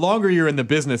power, but the longer you're in the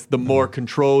business, the more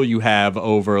control you have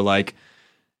over, like,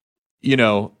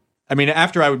 I mean,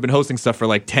 after I've been hosting stuff for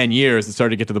like 10 years, it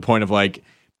started to get to the point of like,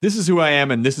 this is who I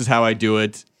am and this is how I do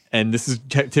it. And this is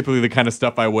typically the kind of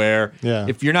stuff I wear. Yeah.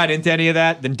 If you're not into any of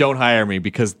that, then don't hire me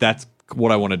because that's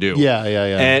what I want to do. Yeah.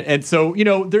 And so,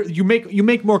 you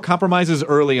make more compromises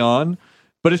early on,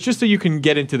 but it's just so you can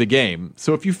get into the game.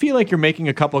 So if you feel like you're making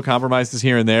a couple of compromises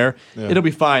here and there, it'll be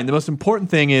fine. The most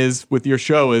important thing is with your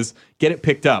show is get it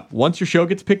picked up. Once your show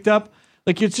gets picked up,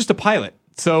 like it's just a pilot.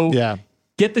 So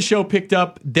get the show picked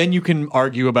up, then you can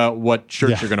argue about what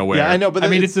shirts you're going to wear. Yeah, I know, but I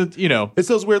mean, it's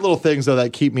those weird little things though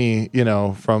that keep me,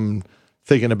 from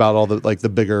thinking about all the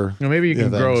bigger. Well, maybe you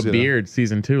can grow a things, beard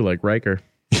season 2 like Riker.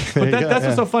 But that's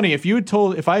what's so funny.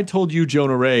 If I had told you,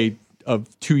 Jonah Ray,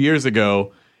 of 2 years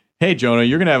ago, hey, Jonah,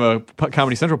 you're going to have a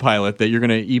Comedy Central pilot that you're going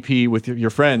to EP with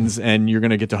your friends and you're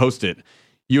going to get to host it,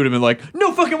 you would have been like,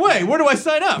 no fucking way. Where do I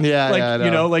sign up? Yeah, like, I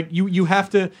know. Like you have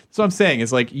to. That's what I'm saying.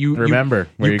 Is like you remember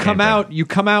where you come came out. You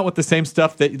come out with the same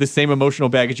stuff the same emotional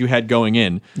baggage you had going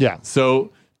in. Yeah.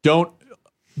 So don't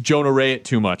Jonah Ray it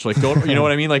too much. Like don't you know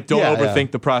what I mean? Like don't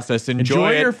overthink the process.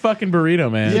 Enjoy your it. fucking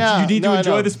burrito, man. Yeah. You need to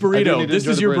enjoy this burrito. This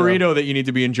is your burrito that you need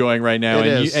to be enjoying right now.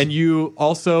 And you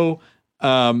also.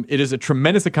 It is a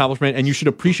tremendous accomplishment, and you should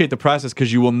appreciate the process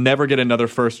because you will never get another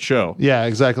first show. Yeah,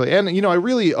 exactly. And I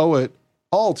really owe it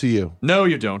all to you. No,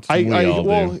 you don't. Here's No, you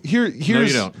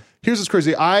don't. Here's what's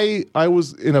crazy. I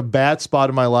was in a bad spot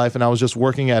in my life, and I was just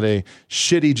working at a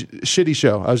shitty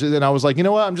show. I was like, you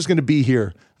know what? I'm just going to be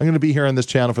here. I'm going to be here on this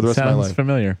channel for the rest of my life. Sounds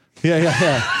familiar. Yeah.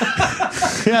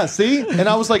 Yeah, see? And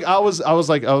I was like,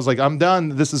 I'm done.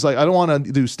 This is like, I don't want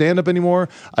to do stand up anymore.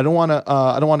 I don't want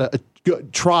to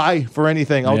try for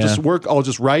anything. I'll just work. I'll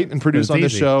just write and produce on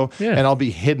this show, and I'll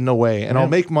be hidden away, and I'll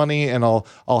make money, and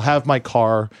I'll have my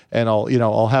car, and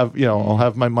I'll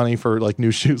have my money for like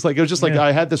new shoes. Like it was just like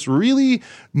I had this really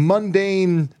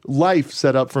mundane life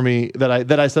set up for me that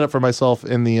I set up for myself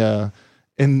in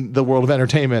the world of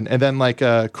entertainment. And then like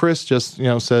Chris just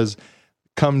says,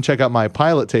 come check out my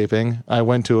pilot taping. I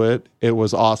went to it. It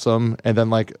was awesome. And then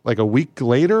like a week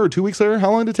later or 2 weeks later,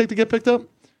 how long did it take to get picked up?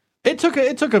 It took a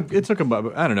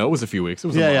I don't know. It was a few weeks. It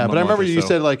was but I remember month or you so.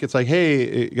 said like it's like, hey,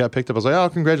 it got picked up. I was like, oh,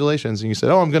 congratulations. And you said,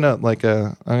 oh, I'm gonna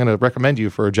recommend you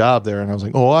for a job there. And I was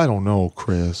like, oh, I don't know,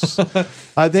 Chris.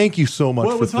 I thank you so much.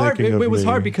 Well, it was hard. It was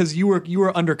hard because you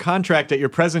were under contract at your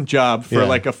present job for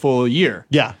like a full year.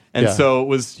 Yeah, and so it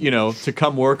was to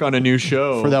come work on a new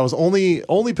show. For that was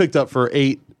only picked up for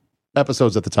 8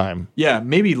 episodes at the time. Yeah,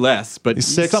 maybe less, but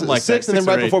something like six, that. And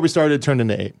then right before we started, it turned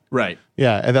into 8. Right.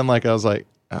 Yeah, and then like I was like,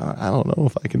 I don't know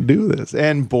if I can do this.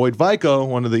 And Boyd Vico,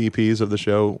 one of the EPs of the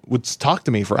show, would talk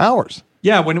to me for hours.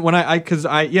 Yeah, when I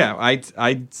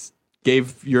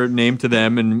gave your name to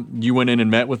them, and you went in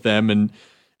and met with them, and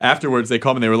afterwards they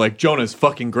called me and they were like, Jonah's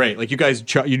fucking great. Like you guys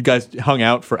hung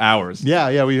out for hours.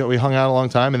 Yeah, we hung out a long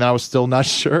time, and I was still not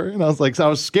sure. And I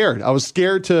was scared. I was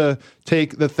scared to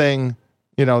take the thing,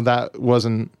 that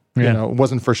wasn't.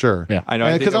 Wasn't for sure. Yeah, I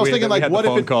know. Because I was thinking, like, what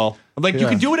if it? Call. I'm like, you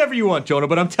can do whatever you want, Jonah,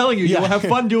 but I'm telling you, you will have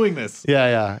fun doing this.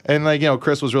 Yeah. And like,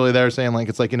 Chris was really there saying, like,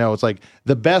 it's like, it's like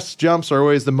the best jumps are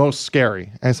always the most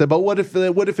scary. And I said, but what if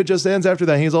it just ends after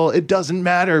that? And he's all, it doesn't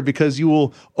matter because you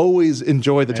will always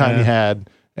enjoy the time you had.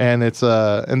 And it's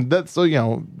and that's what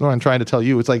I'm trying to tell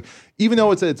you. It's like, even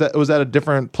though it was at a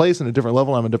different place and a different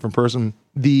level, I'm a different person.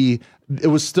 It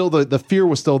was still the fear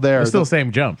was still there. It's still the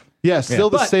same jump. Yeah, still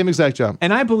the same exact jump.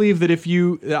 And I believe that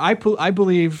I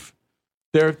believe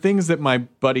there are things that my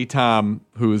buddy Tom,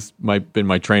 who's been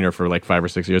my trainer for like 5 or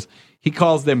 6 years, he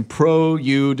calls them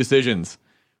pro-you decisions.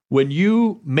 When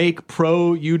you make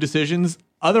pro-you decisions,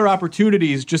 other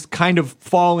opportunities just kind of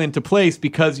fall into place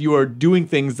because you are doing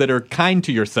things that are kind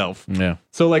to yourself. Yeah.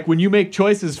 So like when you make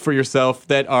choices for yourself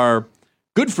that are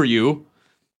good for you,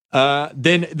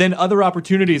 then other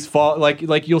opportunities fall.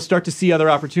 Like you'll start to see other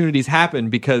opportunities happen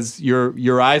because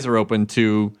your eyes are open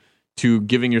to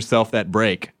giving yourself that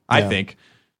break. I think.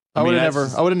 I would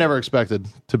have never expected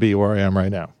to be where I am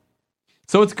right now.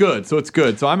 So it's good.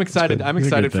 So I'm excited. I'm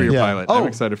excited for your pilot. Oh. I'm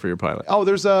excited for your pilot. Oh,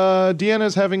 there's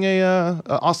Deanna's having a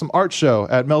awesome art show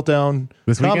at Meltdown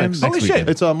This weekend? Comics. Next Holy shit. weekend.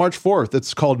 It's March 4th.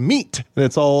 It's called Meat, and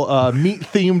it's all meat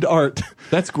themed art.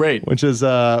 That's great. which is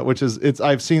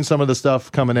I've seen some of the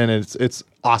stuff coming in. And it's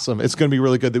awesome. It's going to be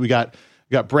really good. That we got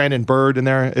Brandon Bird in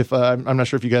there. If I'm not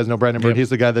sure if you guys know Brandon Bird. Yep. He's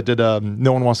the guy that did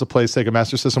No One Wants to Play Sega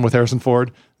Master System with Harrison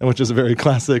Ford, which is a very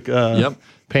classic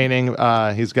painting.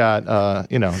 He's got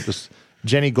just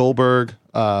Jenny Goldberg,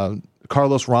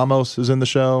 Carlos Ramos is in the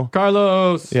show.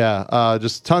 Carlos. Yeah,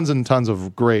 just tons and tons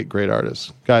of great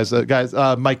artists, guys.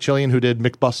 Mike Chillian, who did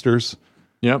McBusters,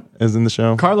 Yep. is in the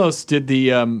show. Carlos did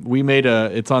the. We made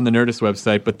it's on the Nerdist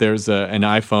website, but there's an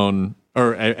iPhone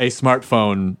or a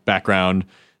smartphone background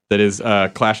that is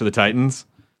Clash of the Titans.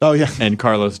 Oh yeah, And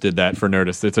Carlos did that for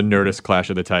Nerdist. It's a Nerdist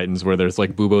Clash of the Titans where there's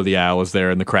like Bubo the Owl is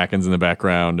there and the Kraken's in the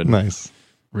background. And nice.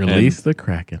 Release the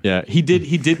Kraken. yeah, he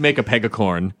did make a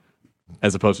Pegacorn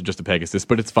as opposed to just a Pegasus,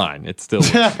 but it's fine. It still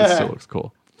looks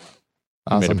cool. He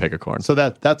Awesome. made a Pegacorn. So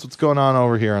that's what's going on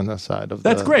over here on this side of.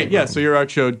 That's great. Yeah. So your art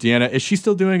show, Deanna, is she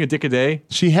still doing a dick a day?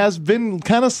 She has been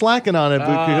kind of slacking on it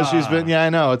because she's been. Yeah, I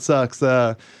know it sucks.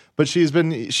 But she's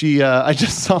been. I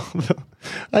just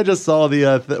saw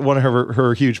the one of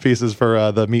her huge pieces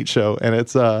for the meat show, and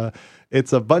it's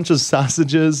a bunch of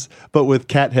sausages, but with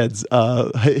cat heads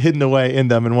hidden away in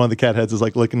them, and one of the cat heads is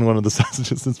like licking one of the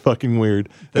sausages. It's fucking weird,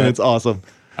 and it's awesome.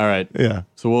 All right. Yeah.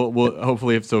 So we'll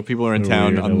hopefully if people are in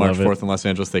town Weird. I on March love it. 4th in Los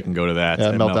Angeles, they can go to that Yeah,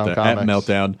 at Meltdown Comics. At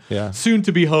Meltdown. Yeah. Soon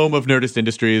to be home of Nerdist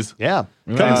Industries. Yeah.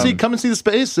 Come and see the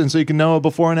space, and so you can know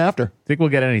before and after. Think we'll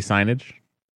get any signage?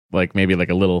 Like maybe like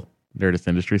a little Nerdist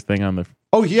Industries thing on the.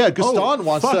 Oh yeah, Gaston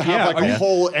wants fuck to have yeah. like Are a you-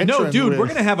 whole entrance. No, dude, with- we're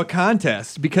gonna have a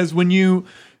contest because when you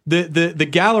the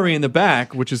gallery in the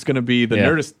back, which is gonna be the Yeah.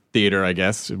 Nerdist Theater, I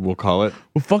guess we'll call it.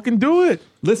 We'll fucking do it.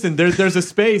 Listen, there's a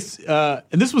space, and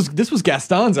this was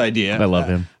Gaston's idea. I love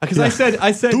him. Because I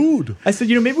said, Dude. I said,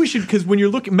 maybe we should, because when you're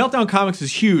looking, Meltdown Comics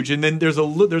is huge, and then there's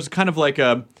kind of like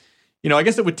a, I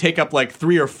guess it would take up like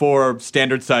 3 or 4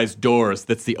 standard sized doors.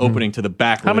 That's the opening to the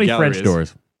back. How where the many gallery French is.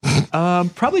 doors?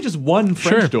 Probably just one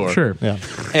French door. Sure. Yeah.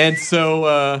 And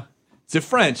so the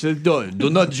French do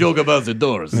not joke about the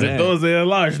doors. Those are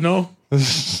large, no?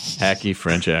 Hacky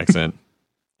French accent.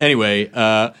 Anyway,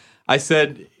 I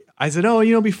said, oh,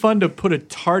 it'd be fun to put a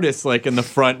TARDIS like in the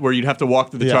front where you'd have to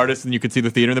walk through the Yeah. TARDIS and you could see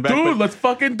the theater in the back. Dude, but, let's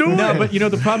fucking do no, it. but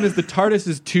the problem is the TARDIS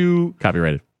is too.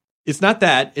 Copyrighted. It's not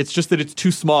that. It's just that it's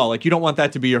too small. Like you don't want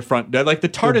that to be your front. Like the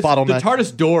TARDIS, bottleneck. the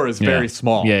TARDIS door is very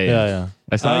small. Yeah.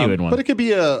 I saw you in one. But it could be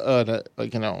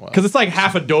Because it's like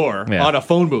half a door Yeah. on a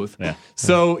phone booth. Yeah.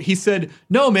 So he said,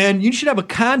 "No, man, you should have a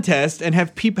contest and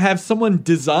have someone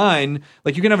design.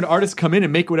 Like you can have an artist come in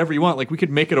and make whatever you want. Like we could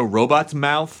make it a robot's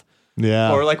mouth,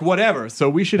 Yeah. or like whatever. So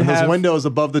we should And have those windows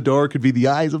above the door could be the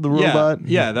eyes of the robot.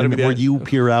 yeah, that'd and be where the- you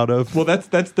peer out of. Well, that's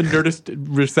the Nerdist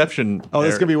reception. Oh,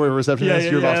 that's area. gonna be where reception is.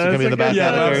 You're also gonna be in the back. Yeah,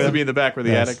 attic that has area. to be in the back where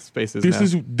the Nice. attic space is.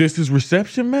 This now. is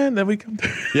reception, man. That we come to.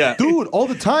 yeah, Dude, all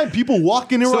the time, people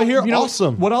walking in right here.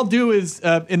 Awesome. What I'll do is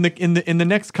in the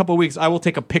next couple of weeks, I will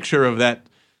take a picture of that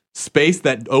space,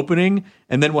 that opening,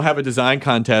 and then we'll have a design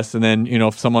contest. And then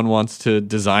if someone wants to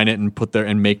design it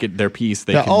and make it their piece,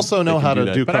 they Yeah, can also they know can how to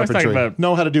that. do But I was talking carpentry. about-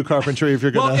 Know how to do carpentry if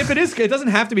you're Well, gonna. if it doesn't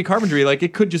have to be carpentry. Like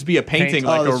it could just be a painting, Paint.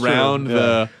 like Oh, that's true. around Yeah.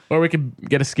 the. Or we could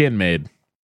get a skin made.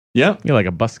 Yeah, Like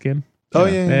a bus skin. Oh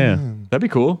yeah. Yeah. that'd be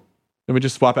cool. Then we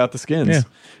just swap out the skins. Yeah.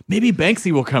 Maybe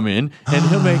Banksy will come in and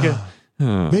he'll make a.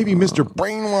 Maybe Mr.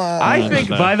 Brainwash. I think,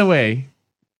 by the way,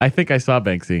 I think I saw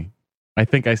Banksy. I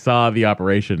think I saw the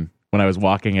operation when I was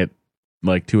walking at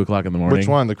like 2:00 in the morning. Which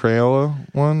one, the Crayola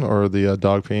one or the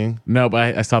dog peeing? No,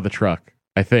 but I saw the truck.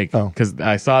 I think Oh. because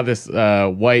I saw this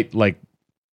white like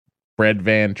bread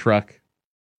van truck,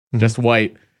 just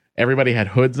white. Everybody had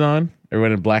hoods on.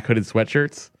 Everyone in black hooded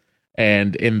sweatshirts,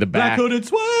 and in the Black back, hooded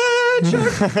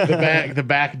sweatshirt. the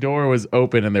back door was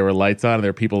open, and there were lights on. And there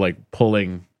were people like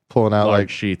pulling Pulling out large like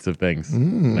sheets of things.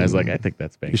 And I was like, I think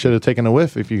that's you Banksy. should have taken a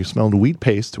whiff if you smelled wheat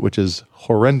paste, which is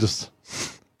horrendous.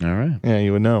 All right. Yeah,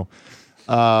 you would know.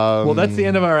 Well, that's the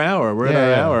end of our hour. We're at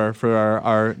our hour for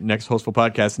our next Hostful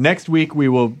podcast. Next week we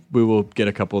will get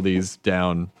a couple of these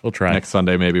down. We'll try. Next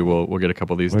Sunday maybe we'll get a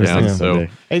couple of these down. So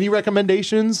any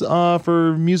recommendations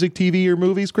for music, TV, or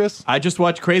movies, Chris? I just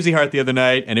watched Crazy Heart the other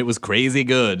night and it was crazy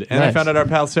good. And I found out our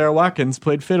pal Sarah Watkins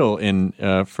played fiddle in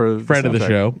for friend of the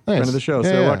show. Friend of the show,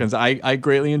 Sarah Watkins. I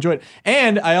greatly enjoyed it.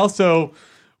 And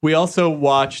we also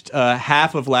watched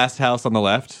half of Last House on the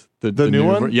Left. The new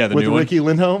one? Yeah, the with new one. Ricky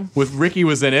Lindholm? With Ricky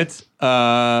was in it,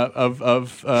 of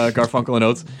Garfunkel and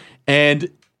Oates. And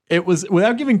it was,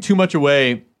 without giving too much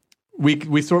away, we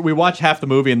watched half the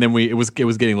movie and then it was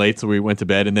getting late, so we went to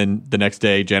bed. And then the next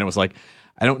day, Janet was like,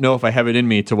 I don't know if I have it in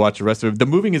me to watch the rest of it. The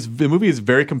movie is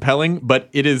very compelling, but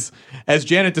it is, as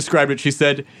Janet described it, she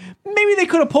said, maybe they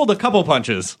could have pulled a couple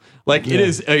punches. Like, it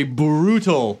is a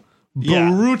brutal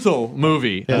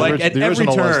movie. Yeah, like at every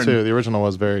turn. Was too. The original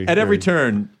was very at every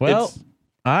turn. Well,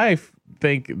 I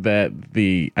think that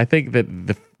the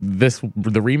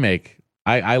remake,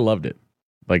 I loved it.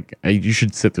 Like, you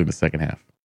should sit through the second half.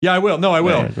 Yeah, I will. No, I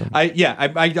will.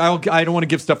 I don't want to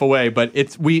give stuff away, but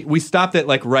we stopped it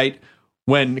like right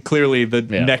when clearly the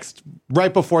next,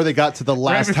 right before they got to the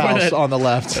last house on the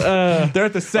left. They're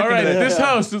at the second. All right, this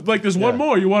house, like, there's one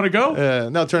more. You want to go?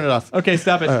 No, turn it off. Okay,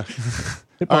 stop it.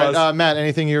 All right, Matt,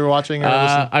 anything you were watching? Or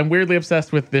I'm weirdly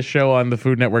obsessed with this show on the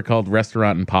Food Network called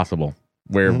Restaurant Impossible,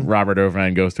 where Robert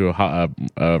Irvine goes to a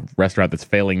restaurant that's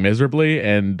failing miserably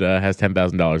and has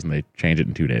 $10,000 and they change it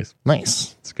in 2 days.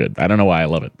 Nice. It's good. I don't know why I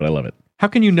love it, but I love it. How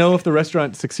can you know if the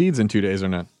restaurant succeeds in 2 days or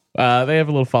not? They have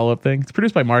a little follow-up thing. It's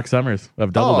produced by Mark Summers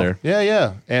of Double Dare.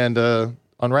 Yeah. And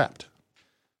Unwrapped.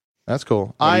 That's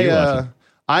cool. I'm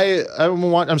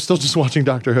still just watching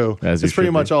Doctor Who. It's pretty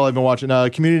much all I've been watching.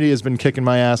 Community has been kicking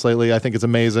my ass lately. I think it's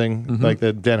amazing. Like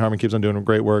that Dan Harmon keeps on doing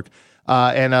great work.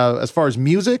 And as far as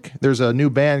music, there's a new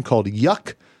band called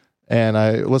Yuck, and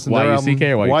I listened to their album,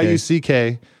 Y-U-C-K or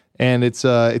Y-U-C-K, and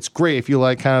it's great if you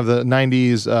like kind of the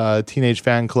 90s teenage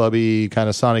fan clubby kind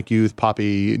of Sonic Youth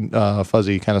poppy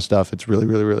fuzzy kind of stuff. It's really,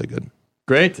 really, really good.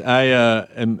 Great. I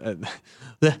am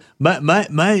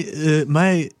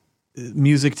my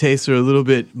music tastes are a little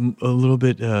bit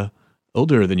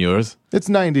older than yours. It's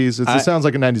 90s. It sounds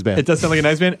like a 90s band. It does sound like a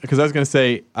 90s band, because I was going to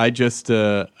say I just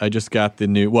got the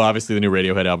new. Well, obviously the new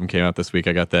Radiohead album came out this week.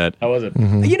 I got that. How was it?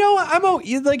 You know,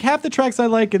 like half the tracks I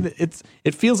like, and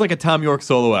it feels like a Tom York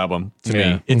solo album to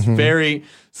me. It's very,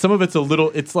 some of it's a little.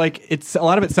 It's like a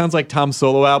lot of it sounds like Tom's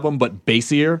solo album, but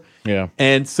bassier. Yeah.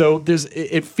 And so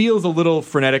it feels a little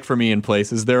frenetic for me in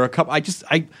places. There are a couple. I just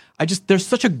there's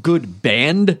such a good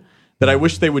band that I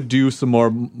wish they would do some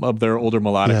more of their older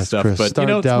melodic stuff. Chris, but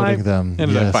start doubting them.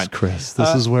 Yes, fine. Chris,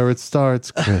 this is where it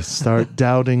starts. Chris, start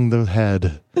doubting the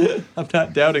head. I'm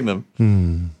not doubting them.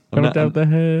 Don't doubt the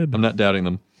head. I'm not doubting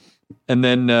them. And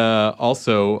then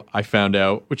also I found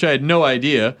out, which I had no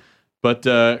idea, but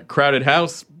Crowded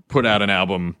House put out an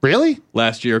album Really?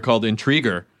 last year called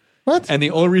Intriguer. What? And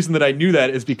the only reason that I knew that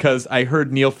is because I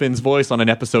heard Neil Finn's voice on an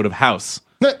episode of House.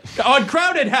 On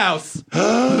Crowded House!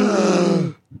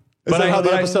 Is that how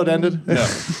the episode ended? No,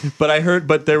 but I heard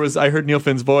Neil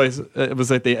Finn's voice. It was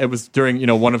like it was during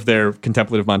one of their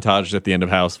contemplative montages at the end of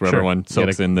House, where everyone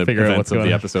soaks in the events of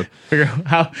the episode. Figure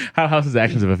out how House's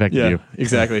actions have affected you.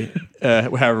 Exactly.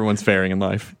 How everyone's faring in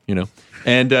life,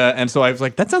 and so I was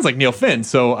like, that sounds like Neil Finn.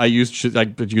 So I used the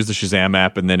Shazam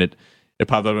app, and then it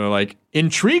popped up, and I'm like,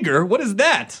 Intriguer? What is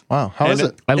that? Wow, how is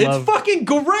it? It's fucking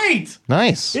great.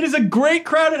 Nice. It is a great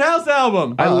Crowded House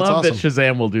album. I love awesome. that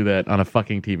Shazam will do that on a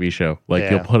fucking TV show. Like,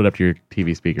 you'll put it up to your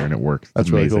TV speaker and it works. That's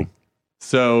amazing. really cool.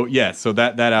 So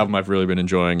that album I've really been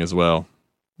enjoying as well.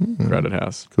 Crowded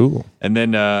House. Cool. And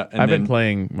then I've been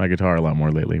playing my guitar a lot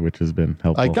more lately, which has been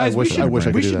helpful. Guys, I wish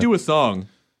I could should do a song.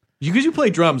 Because you play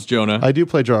drums, Jonah. I do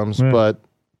play drums, but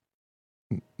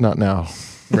not now.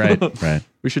 Right.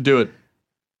 We should do it.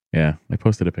 Yeah, I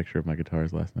posted a picture of my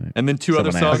guitars last night. And then two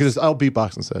other songs. I'll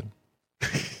beatbox instead.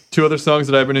 Two other songs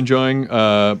that I've been enjoying.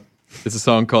 It's a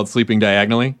song called "Sleeping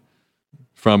Diagonally"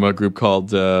 from a group called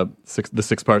the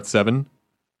 6 Part 7.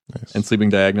 Nice. And "Sleeping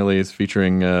Diagonally" is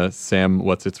featuring Sam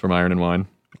Whatsits from Iron and Wine.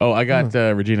 Oh, I got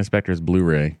Regina Spektor's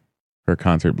Blu-ray, her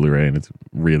concert Blu-ray, and it's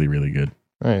really, really good.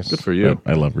 Nice. Good for you.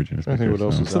 But I love Regina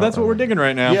Spektor. So that's what we're digging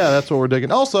right now. Yeah, that's what we're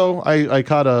digging. Also, I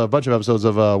caught a bunch of episodes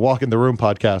of Walk in the Room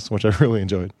podcast, which I really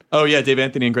enjoyed. Oh yeah, Dave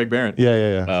Anthony and Greg Barrett.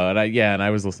 Yeah. And I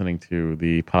was listening to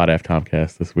the Pod F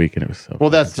Tomcast this week, and it was so.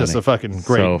 Well, that's funny. just a fucking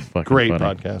great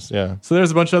podcast. Yeah. So there's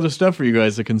a bunch of other stuff for you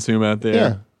guys to consume out there.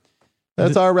 Yeah.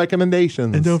 That's our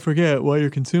recommendations. And don't forget, while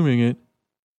you're consuming it,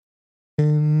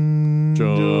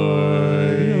 enjoy.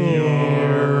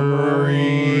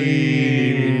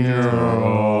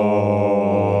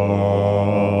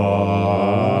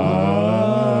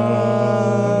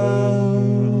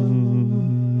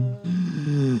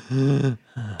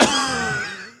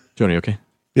 Joni, okay?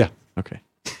 Yeah. Okay.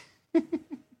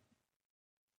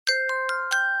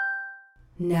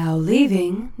 Now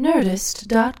leaving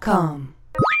Nerdist.com.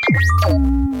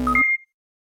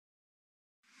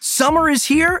 Summer is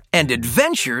here and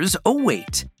adventures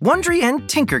await. Wondery and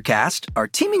Tinkercast are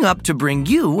teaming up to bring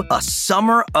you a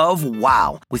summer of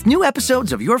wow with new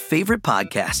episodes of your favorite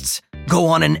podcasts. Go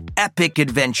on an epic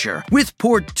adventure with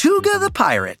Portuga the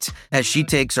Pirate as she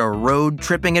takes a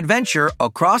road-tripping adventure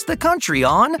across the country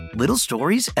on Little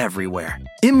Stories Everywhere.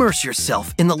 Immerse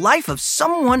yourself in the life of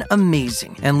someone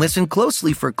amazing and listen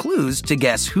closely for clues to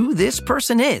guess who this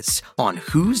person is on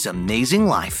Whose Amazing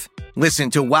Life.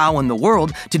 Listen to Wow in the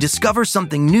World to discover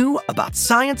something new about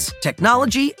science,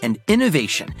 technology, and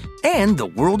innovation, and the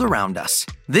world around us.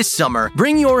 This summer,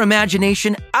 bring your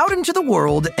imagination out into the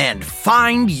world and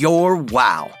find your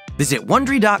wow. Visit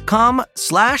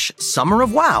Wondery.com/Summer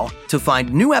of Wow to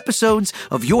find new episodes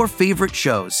of your favorite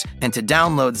shows and to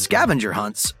download scavenger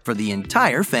hunts for the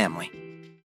entire family.